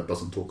mental health that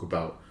doesn't talk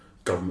about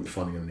government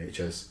funding and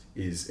NHS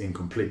is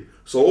incomplete.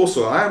 So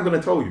also, I am going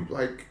to tell you,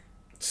 like,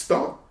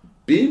 start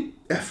being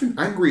effing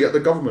angry at the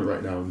government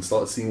right now and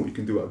start seeing what you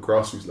can do at a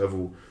grassroots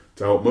level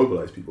to help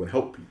mobilize people and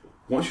help people.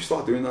 Once you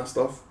start doing that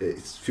stuff, it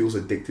feels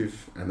addictive,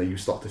 and then you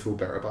start to feel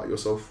better about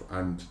yourself.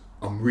 And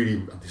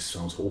this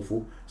sounds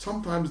awful,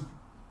 sometimes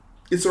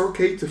it's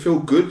okay to feel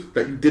good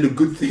that you did a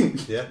good thing.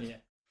 Yeah.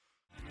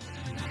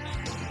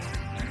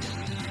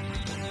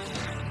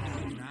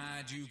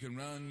 You can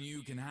run,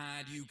 you can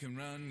hide, you can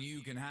run,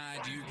 you can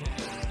hide, you can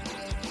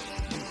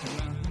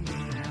run, you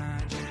can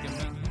hide, you can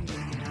run.